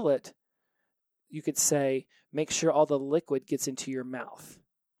spill it, you could say make sure all the liquid gets into your mouth.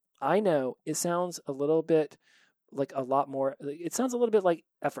 I know it sounds a little bit like it sounds a little bit like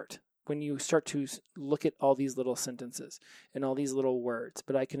effort when you start to look at all these little sentences and all these little words,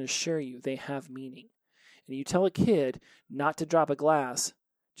 but I can assure you they have meaning. And you tell a kid not to drop a glass,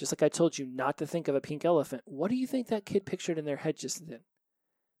 just like I told you not to think of a pink elephant. What do you think that kid pictured in their head just then?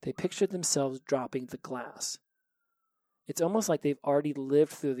 They pictured themselves dropping the glass. It's almost like they've already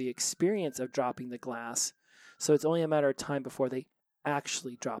lived through the experience of dropping the glass, so it's only a matter of time before they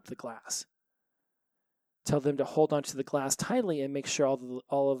actually drop the glass. Tell them to hold onto the glass tightly and make sure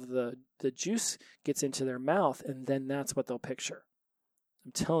all of the juice gets into their mouth, and then that's what they'll picture.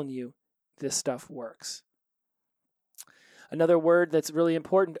 I'm telling you, this stuff works. Another word that's really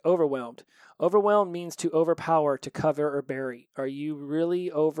important, overwhelmed. Overwhelmed means to overpower, to cover, or bury. Are you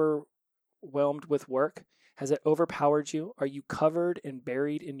really overwhelmed with work? Has it overpowered you? Are you covered and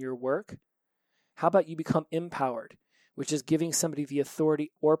buried in your work? How about you become empowered, which is giving somebody the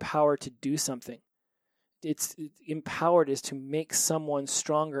authority or power to do something? It's empowered is to make someone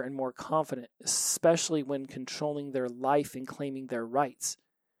stronger and more confident, especially when controlling their life and claiming their rights.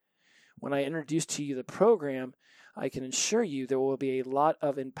 When I introduce to you the program, I can assure you there will be a lot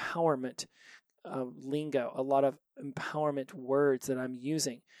of empowerment lingo, a lot of empowerment words that I'm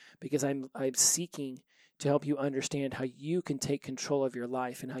using, because I'm seeking to help you understand how you can take control of your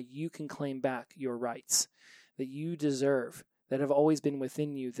life and how you can claim back your rights that you deserve, that have always been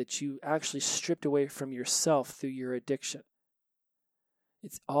within you, that you actually stripped away from yourself through your addiction.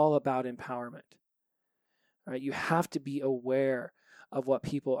 It's all about empowerment. All right? You have to be aware of what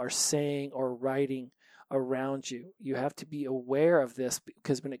people are saying or writing around you. You have to be aware of this,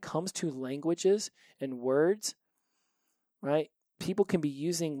 because when it comes to languages and words, right, people can be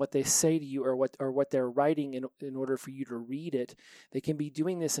using what they say to you or what they're writing in order for you to read it. They can be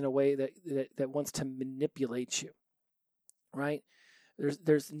doing this in a way that wants to manipulate you. Right?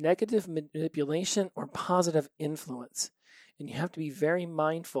 There's negative manipulation or positive influence. And you have to be very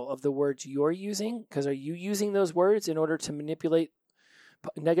mindful of the words you're using, because are you using those words in order to manipulate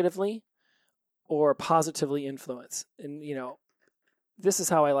negatively or positively influence? And, this is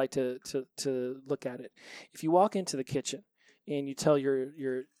how I like to look at it. If you walk into the kitchen and you tell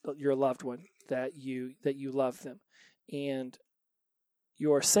your loved one that you love them, and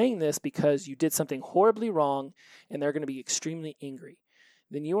you're saying this because you did something horribly wrong and they're going to be extremely angry,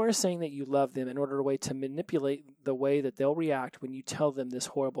 then you are saying that you love them in order to manipulate the way that they'll react when you tell them this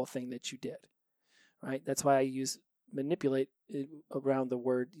horrible thing that you did. Right? That's why I use manipulate around the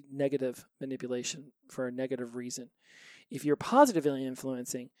word negative manipulation for a negative reason. If you're positively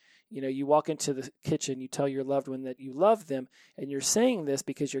influencing, you walk into the kitchen, you tell your loved one that you love them, and you're saying this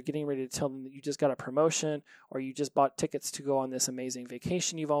because you're getting ready to tell them that you just got a promotion or you just bought tickets to go on this amazing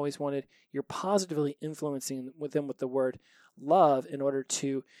vacation you've always wanted. You're positively influencing them with the word love in order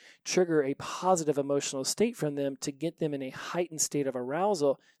to trigger a positive emotional state from them to get them in a heightened state of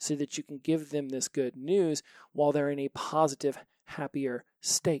arousal so that you can give them this good news while they're in a positive, happier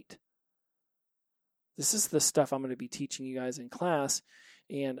state. This is the stuff I'm going to be teaching you guys in class.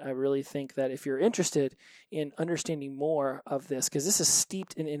 And I really think that if you're interested in understanding more of this, because this is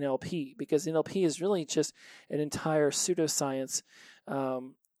steeped in NLP, because NLP is really just an entire pseudoscience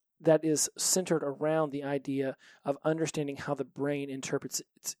that is centered around the idea of understanding how the brain interprets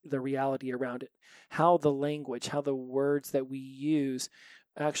the reality around it, how the language, how the words that we use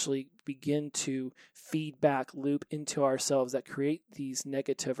actually begin to feedback loop into ourselves that create these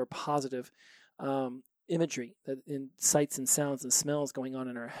negative or positive imagery, in sights and sounds and smells going on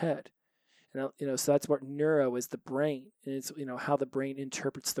in our head. And so that's what neuro is, the brain, and it's how the brain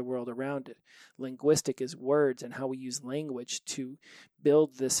interprets the world around it. Linguistic is words and how we use language to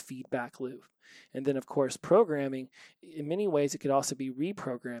build this feedback loop. And then, of course, programming, in many ways, it could also be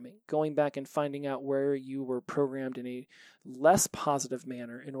reprogramming, going back and finding out where you were programmed in a less positive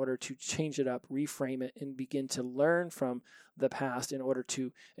manner in order to change it up, reframe it, and begin to learn from the past in order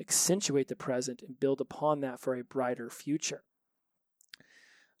to accentuate the present and build upon that for a brighter future.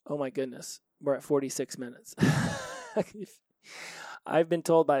 Oh my goodness, we're at 46 minutes. I've been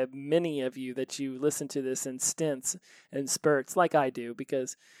told by many of you that you listen to this in stints and spurts like I do,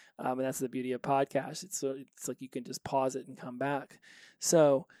 because and that's the beauty of podcasts. It's like you can just pause it and come back.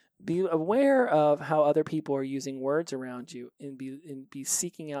 So be aware of how other people are using words around you, and be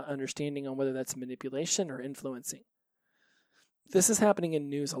seeking out understanding on whether that's manipulation or influencing. This is happening in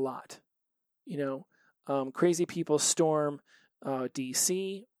news a lot. Crazy people storm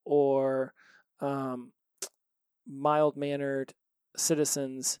DC, or mild-mannered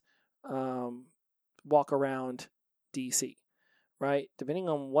citizens walk around DC, right? Depending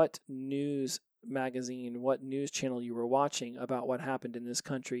on what news magazine, what news channel you were watching about what happened in this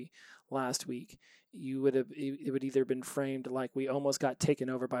country last week, it would either been framed like we almost got taken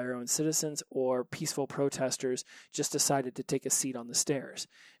over by our own citizens, or peaceful protesters just decided to take a seat on the stairs.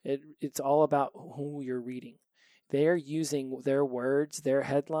 It's all about who you're reading. They're using their words, their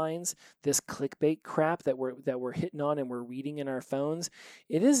headlines, this clickbait crap that we're hitting on and we're reading in our phones.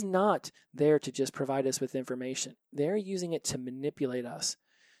 It is not there to just provide us with information. They're using it to manipulate us,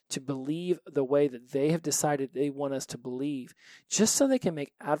 to believe the way that they have decided they want us to believe, just so they can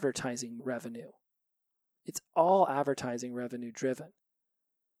make advertising revenue. It's all advertising revenue driven.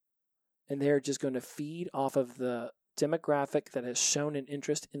 And they're just going to feed off of the demographic that has shown an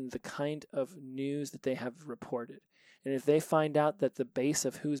interest in the kind of news that they have reported. And if they find out that the base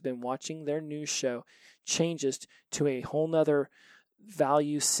of who's been watching their news show changes to a whole nother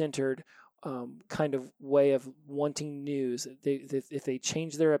value-centered kind of way of wanting news, if they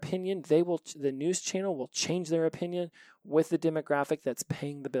change their opinion, the news channel will change their opinion with the demographic that's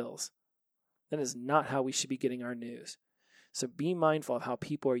paying the bills. That is not how we should be getting our news. So be mindful of how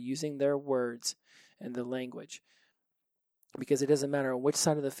people are using their words and the language, because it doesn't matter which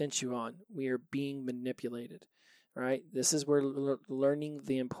side of the fence you're on, we are being manipulated, right? This is where learning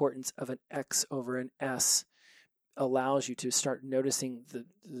the importance of an X over an S allows you to start noticing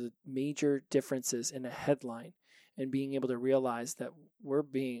the major differences in a headline and being able to realize that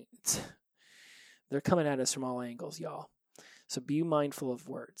they're coming at us from all angles, y'all. So be mindful of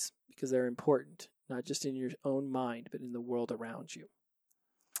words, because they're important, not just in your own mind, but in the world around you.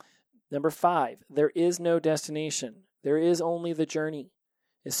 Number 5, there is no destination. There is only the journey.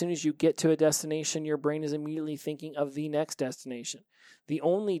 As soon as you get to a destination, your brain is immediately thinking of the next destination. The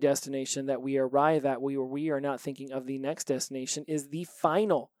only destination that we arrive at where we are not thinking of the next destination is the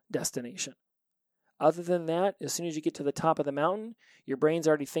final destination. Other than that, as soon as you get to the top of the mountain, your brain's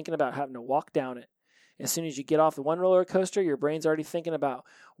already thinking about having to walk down it. As soon as you get off the one roller coaster, your brain's already thinking about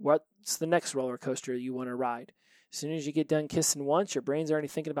what's the next roller coaster you want to ride. As soon as you get done kissing once, your brain's already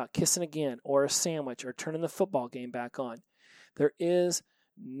thinking about kissing again, or a sandwich, or turning the football game back on. There is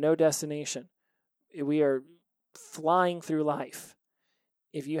no destination. We are flying through life.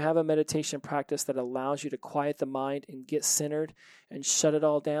 If you have a meditation practice that allows you to quiet the mind and get centered and shut it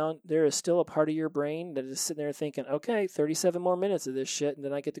all down, there is still a part of your brain that is sitting there thinking, okay, 37 more minutes of this shit, and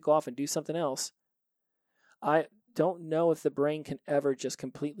then I get to go off and do something else. I don't know if the brain can ever just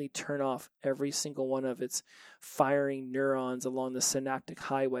completely turn off every single one of its firing neurons along the synaptic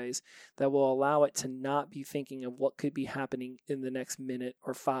highways that will allow it to not be thinking of what could be happening in the next minute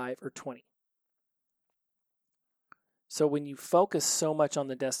or 5 or 20. So when you focus so much on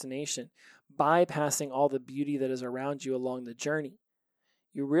the destination, bypassing all the beauty that is around you along the journey,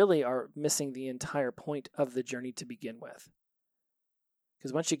 you really are missing the entire point of the journey to begin with.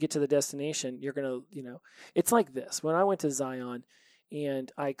 Because once you get to the destination, you're going to, it's like this. When I went to Zion and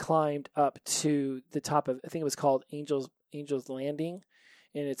I climbed up to the top of, I think it was called Angel's Landing,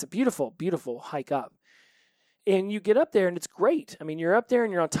 and it's a beautiful, beautiful hike up. And you get up there and it's great. I mean, you're up there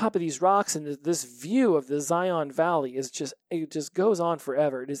and you're on top of these rocks, and this view of the Zion Valley it just goes on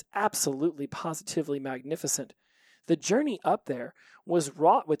forever. It is absolutely, positively magnificent. The journey up there was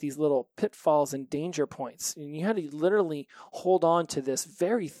wrought with these little pitfalls and danger points. And you had to literally hold on to this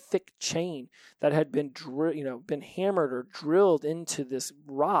very thick chain that had been been hammered or drilled into this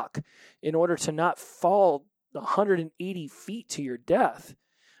rock in order to not fall 180 feet to your death.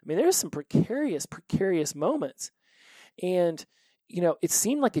 I mean, there's some precarious moments. And, it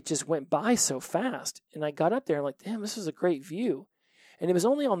seemed like it just went by so fast. And I got up there and damn, this is a great view. And it was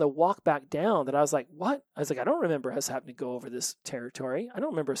only on the walk back down that I was like, what? I was like, I don't remember us having to go over this territory. I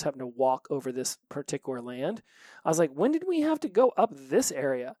don't remember us having to walk over this particular land. I was like, when did we have to go up this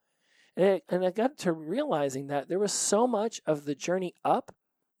area? And I got to realizing that there was so much of the journey up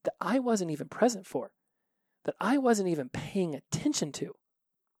that I wasn't even present for, that I wasn't even paying attention to.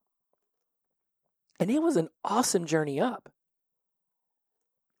 And it was an awesome journey up.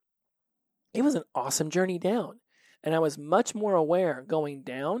 It was an awesome journey down. And I was much more aware going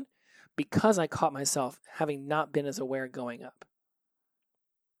down because I caught myself having not been as aware going up.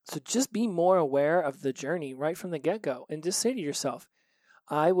 So just be more aware of the journey right from the get-go and just say to yourself,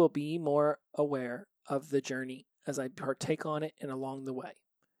 I will be more aware of the journey as I partake on it and along the way.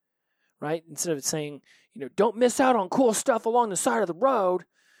 Right? Instead of saying, don't miss out on cool stuff along the side of the road,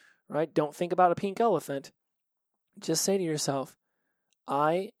 right? Don't think about a pink elephant. Just say to yourself,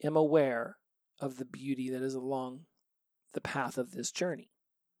 I am aware of the beauty that is along the path of this journey.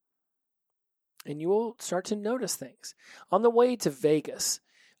 And you will start to notice things. On the way to Vegas,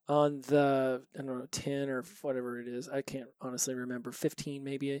 on the, 10 or whatever it is, I can't honestly remember, 15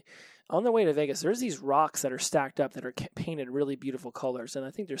 maybe. On the way to Vegas, there's these rocks that are stacked up that are painted really beautiful colors. And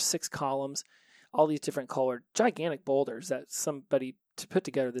I think there's 6 columns, all these different colored, gigantic boulders that somebody to put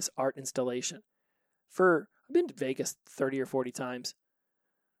together this art installation. I've been to Vegas 30 or 40 times.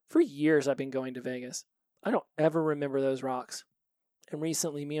 For years I've been going to Vegas. I don't ever remember those rocks. And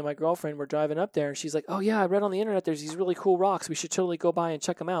recently me and my girlfriend were driving up there and she's like, oh yeah, I read on the internet there's these really cool rocks. We should totally go by and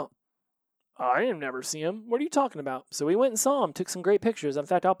check them out. I didn't never see them. What are you talking about? So we went and saw them, took some great pictures. In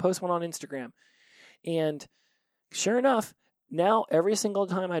fact, I'll post one on Instagram. And sure enough, now every single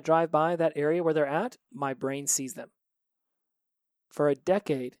time I drive by that area where they're at, my brain sees them. For a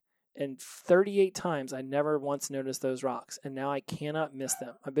decade and 38 times, I never once noticed those rocks. And now I cannot miss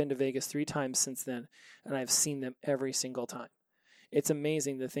them. I've been to Vegas 3 times since then, and I've seen them every single time. It's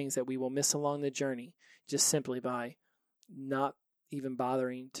amazing the things that we will miss along the journey just simply by not even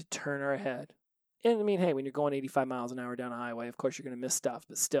bothering to turn our head. And I mean, hey, when you're going 85 miles an hour down a highway, of course you're going to miss stuff,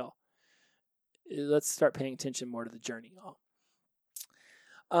 but still, let's start paying attention more to the journey.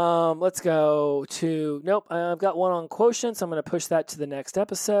 Let's go to, I've got one on quotients. I'm going to push that to the next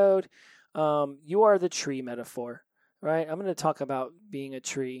episode. You are the tree metaphor, right? I'm going to talk about being a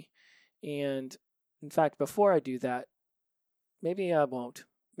tree. And in fact, before I do that, maybe I won't.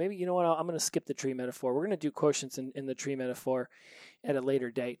 Maybe, you know what, I'm going to skip the tree metaphor. We're going to do quotients in the tree metaphor at a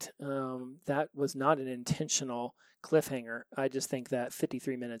later date. That was not an intentional cliffhanger. I just think that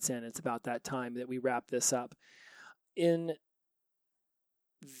 53 minutes in, it's about that time that we wrap this up. In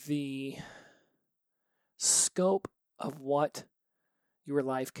the scope of what your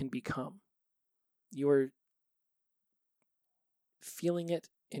life can become, you're feeling it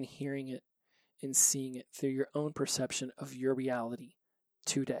and hearing it and seeing it through your own perception of your reality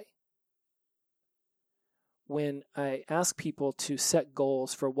today. When I ask people to set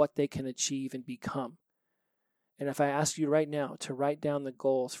goals for what they can achieve and become, and if I ask you right now to write down the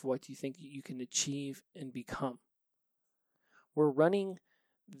goals for what you think you can achieve and become, we're running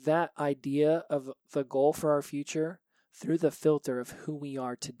that idea of the goal for our future through the filter of who we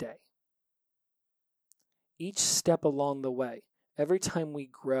are today. Each step along the way, every time we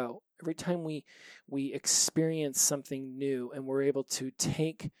grow, every time we experience something new and we're able to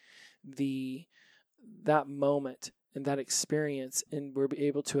take that moment and that experience and we're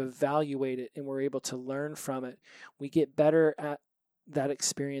able to evaluate it and we're able to learn from it, we get better at that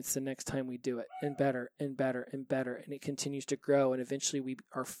experience the next time we do it, and better and better and better, and it continues to grow, and eventually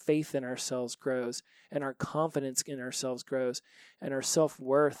our faith in ourselves grows, and our confidence in ourselves grows, and our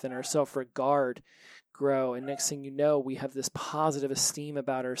self-worth and our self-regard grow, and next thing you know, we have this positive esteem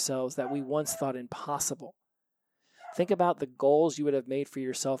about ourselves that we once thought impossible. Think about the goals you would have made for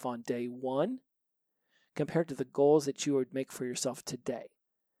yourself on day one compared to the goals that you would make for yourself today.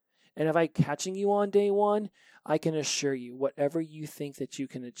 And if I'm catching you on day one, I can assure you, whatever you think that you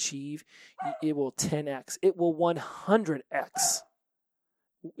can achieve, it will 10x. It will 100x.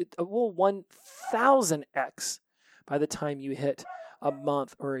 It will 1000x by the time you hit a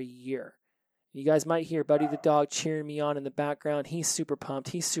month or a year. You guys might hear Buddy the dog cheering me on in the background. He's super pumped.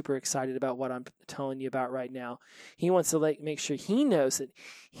 He's super excited about what I'm telling you about right now. He wants to make sure he knows that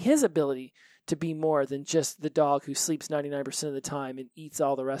his ability to be more than just the dog who sleeps 99% of the time and eats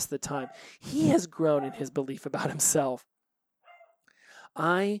all the rest of the time. He has grown in his belief about himself.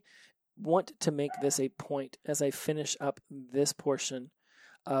 I want to make this a point as I finish up this portion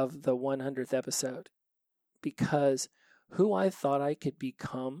of the 100th episode, because who I thought I could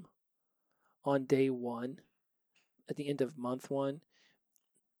become on day one, at the end of month one,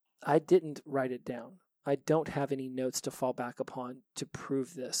 I didn't write it down. I don't have any notes to fall back upon to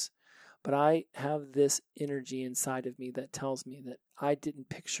prove this. But I have this energy inside of me that tells me that I didn't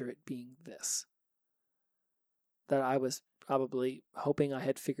picture it being this. That I was probably hoping I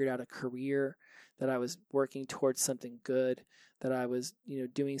had figured out a career, that I was working towards something good, that I was,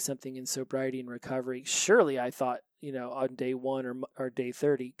 doing something in sobriety and recovery. Surely I thought, on day one or day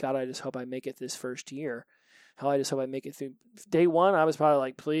 30, God, I just hope I make it this first year. Hell, I just hope I make it through day one. I was probably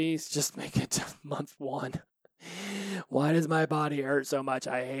like, please just make it to month one. Why does my body hurt so much?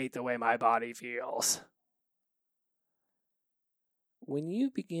 I hate the way my body feels. When you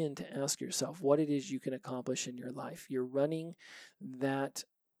begin to ask yourself what it is you can accomplish in your life, you're running that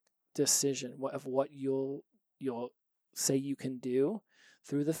decision of what you'll say you can do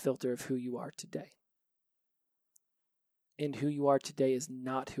through the filter of who you are today. And who you are today is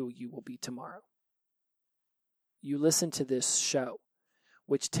not who you will be tomorrow. You listen to this show,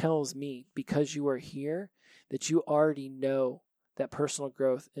 which tells me, because you are here, that you already know that personal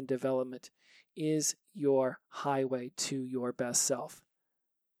growth and development is your highway to your best self.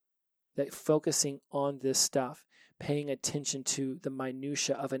 That focusing on this stuff, paying attention to the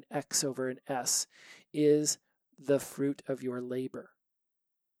minutia of an X over an S, is the fruit of your labor.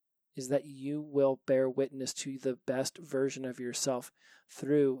 Is that you will bear witness to the best version of yourself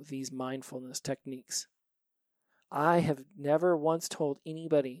through these mindfulness techniques. I have never once told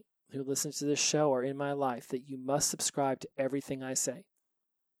anybody who listens to this show or in my life that you must subscribe to everything I say.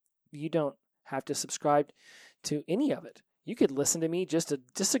 You don't have to subscribe to any of it. You could listen to me just to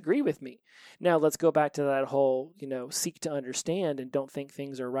disagree with me. Now, let's go back to that whole, seek to understand and don't think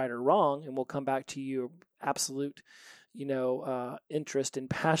things are right or wrong. And we'll come back to your absolute, interest and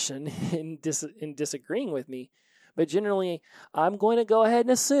passion in disagreeing with me. But generally, I'm going to go ahead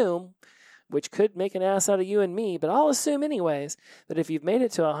and assume, which could make an ass out of you and me, but I'll assume anyways, that if you've made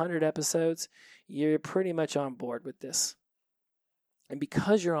it to 100 episodes, you're pretty much on board with this. And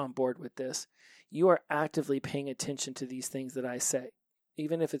because you're on board with this, you are actively paying attention to these things that I say,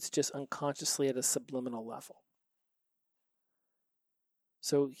 even if it's just unconsciously at a subliminal level.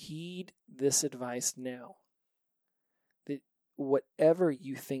 So heed this advice now, that whatever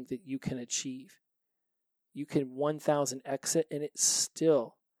you think that you can achieve, you can 1000x it, and it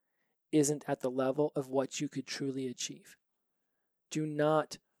still isn't at the level of what you could truly achieve. Do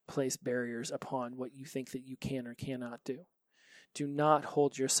not place barriers upon what you think that you can or cannot do. Do not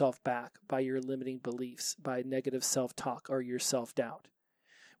hold yourself back by your limiting beliefs, by negative self-talk or your self-doubt.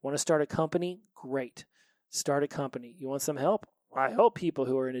 Want to start a company? Great. Start a company. You want some help? I help people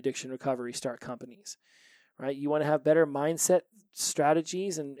who are in addiction recovery start companies. Right? You want to have better mindset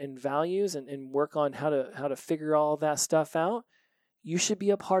strategies and values and work on how to figure all that stuff out? You should be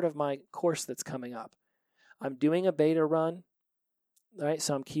a part of my course that's coming up. I'm doing a beta run, right?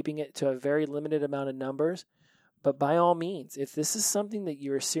 So I'm keeping it to a very limited amount of numbers. But by all means, if this is something that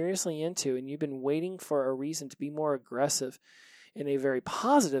you're seriously into and you've been waiting for a reason to be more aggressive in a very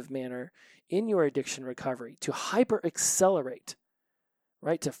positive manner in your addiction recovery, to hyper accelerate,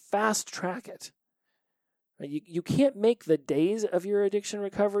 right? To fast track it. You can't make the days of your addiction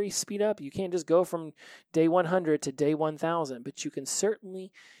recovery speed up. You can't just go from day 100 to day 1000, but you can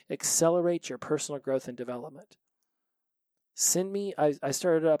certainly accelerate your personal growth and development. Send me, I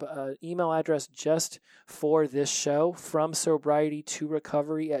started up an email address just for this show, from sobriety to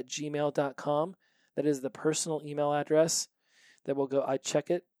recovery at gmail.com. That is the personal email address that will go. I check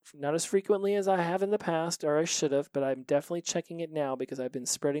it not as frequently as I have in the past, or I should have, but I'm definitely checking it now because I've been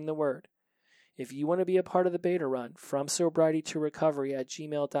spreading the word. If you want to be a part of the beta run, from sobriety to recovery at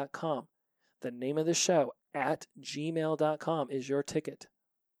gmail.com, the name of the show at gmail.com is your ticket.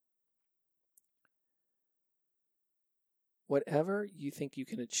 Whatever you think you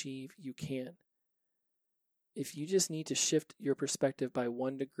can achieve, you can. If you just need to shift your perspective by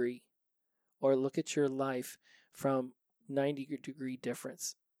 1 degree or look at your life from 90-degree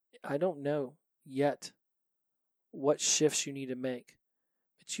difference, I don't know yet what shifts you need to make,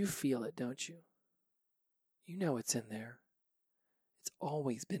 but you feel it, don't you? You know it's in there. It's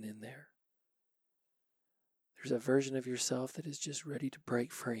always been in there. There's a version of yourself that is just ready to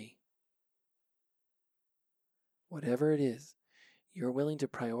break free. Whatever it is you're willing to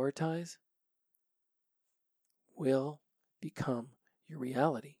prioritize will become your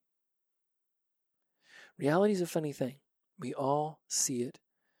reality. Reality is a funny thing. We all see it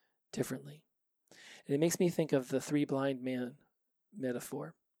differently. And it makes me think of the 3 blind men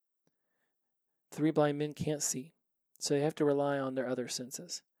metaphor. 3 blind men can't see, so they have to rely on their other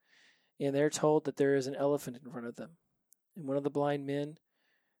senses. And they're told that there is an elephant in front of them. And one of the blind men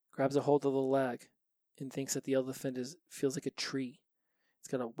grabs a hold of the leg and thinks that the elephant feels like a tree. It's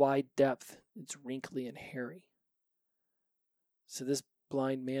got a wide depth. It's wrinkly and hairy. So this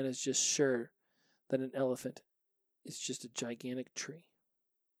blind man is just sure that an elephant is just a gigantic tree.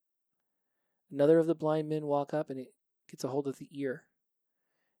 Another of the blind men walk up and it gets a hold of the ear.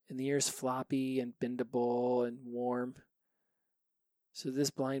 And the ear's floppy and bendable and warm. So this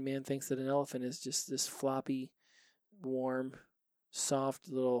blind man thinks that an elephant is just this floppy, warm, soft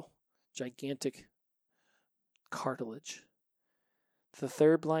little gigantic cartilage. The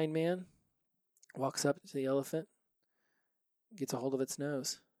third blind man walks up to the elephant, gets a hold of its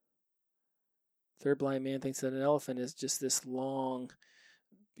nose. Third blind man thinks that an elephant is just this long,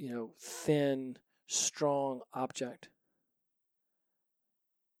 thin, strong object.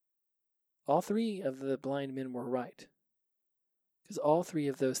 All 3 of the blind men were right, because all 3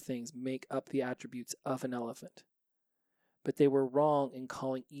 of those things make up the attributes of an elephant. But they were wrong in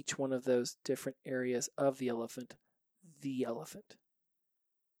calling each one of those different areas of the elephant.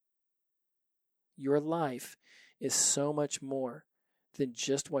 Your life is so much more than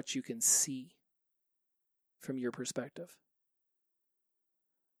just what you can see from your perspective.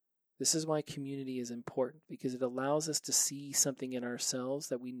 This is why community is important, because it allows us to see something in ourselves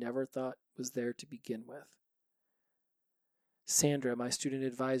that we never thought was there to begin with. Sandra, my student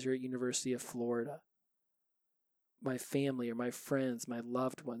advisor at University of Florida, my family or my friends, my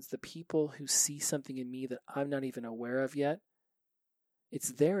loved ones, the people who see something in me that I'm not even aware of yet,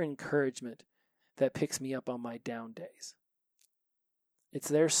 it's their encouragement that picks me up on my down days. It's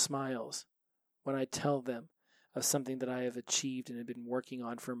their smiles when I tell them of something that I have achieved and have been working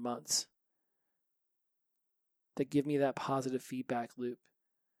on for months that give me that positive feedback loop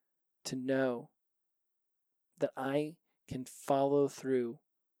to know that I can follow through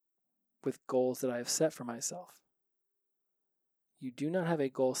with goals that I have set for myself. You do not have a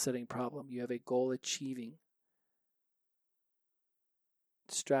goal-setting problem. You have a goal-achieving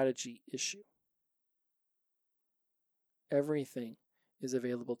strategy issue. Everything is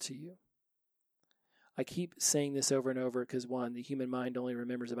available to you. I keep saying this over and over because, one, the human mind only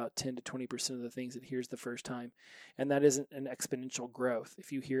remembers about 10 to 20% of the things it hears the first time. And that isn't an exponential growth.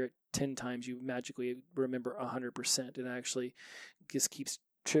 If you hear it 10 times, you magically remember 100%. It actually just keeps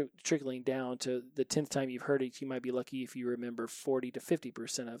trickling down to the 10th time you've heard it. You might be lucky if you remember 40 to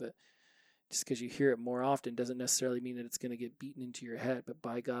 50% of it. Just because you hear it more often doesn't necessarily mean that it's going to get beaten into your head. But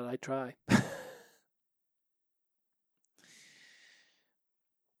by God, I try.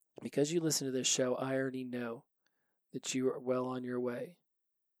 Because you listen to this show, I already know that you are well on your way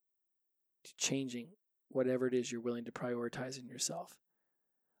to changing whatever it is you're willing to prioritize in yourself.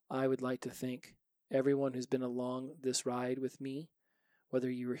 I would like to thank everyone who's been along this ride with me, whether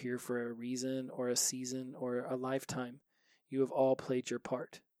you were here for a reason or a season or a lifetime. You have all played your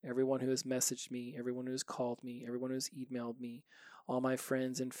part. Everyone who has messaged me, everyone who has called me, everyone who has emailed me, all my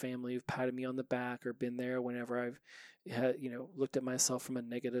friends and family who've patted me on the back or been there whenever I've looked at myself from a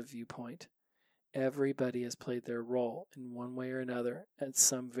negative viewpoint. Everybody has played their role in one way or another at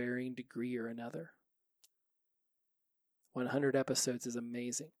some varying degree or another. 100 episodes is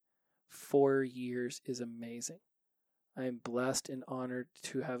amazing. 4 years is amazing. I am blessed and honored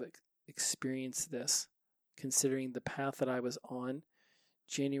to have experienced this, considering the path that I was on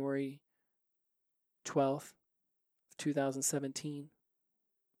January 12th, 2017.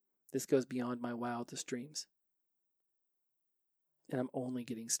 This goes beyond my wildest dreams. And I'm only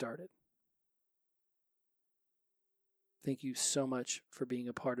getting started. Thank you so much for being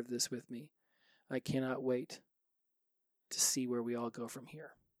a part of this with me. I cannot wait to see where we all go from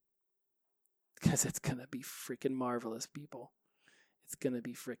here. Because it's going to be freaking marvelous, people. It's going to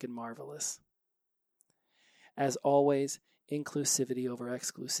be freaking marvelous. As always, inclusivity over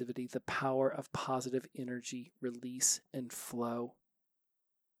exclusivity, the power of positive energy, release, and flow.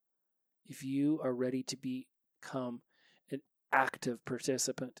 If you are ready to be become an active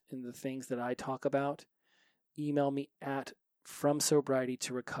participant in the things that I talk about, email me at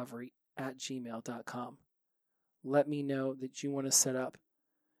fromsobrietytorocovery@gmail.com. Let me know that you want to set up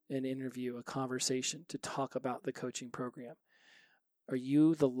an interview, a conversation to talk about the coaching program. Are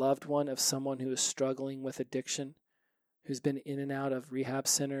you the loved one of someone who is struggling with addiction, who's been in and out of rehab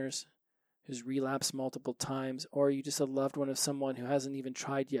centers, who's relapsed multiple times, or are you just a loved one of someone who hasn't even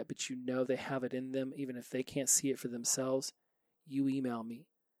tried yet, but you know they have it in them, even if they can't see it for themselves? You email me,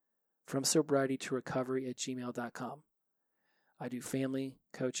 fromsobrietytorocovery@gmail.com. I do family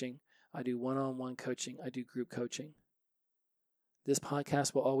coaching. I do one-on-one coaching. I do group coaching. This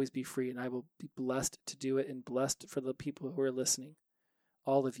podcast will always be free, and I will be blessed to do it and blessed for the people who are listening.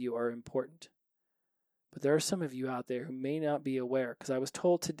 All of you are important. But there are some of you out there who may not be aware, because I was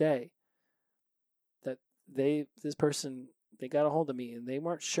told today that this person got a hold of me and they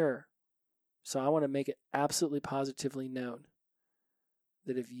weren't sure. So I want to make it absolutely positively known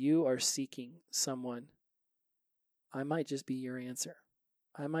that if you are seeking someone, I might just be your answer.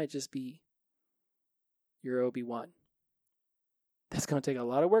 I might just be your Obi-Wan. That's going to take a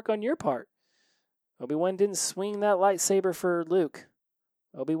lot of work on your part. Obi-Wan didn't swing that lightsaber for Luke.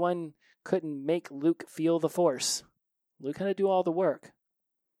 Obi-Wan couldn't make Luke feel the Force. Luke had to do all the work.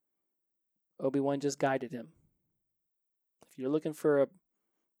 Obi-Wan just guided him. If you're looking for a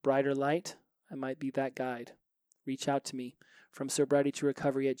brighter light, I might be that guide. Reach out to me from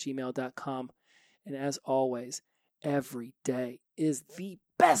sobrietytorocovery@gmail.com. And as always, every day is the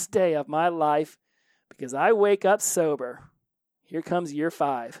best day of my life because I wake up sober. Here comes year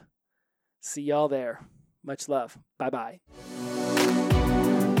 5. See y'all there. Much love. Bye-bye.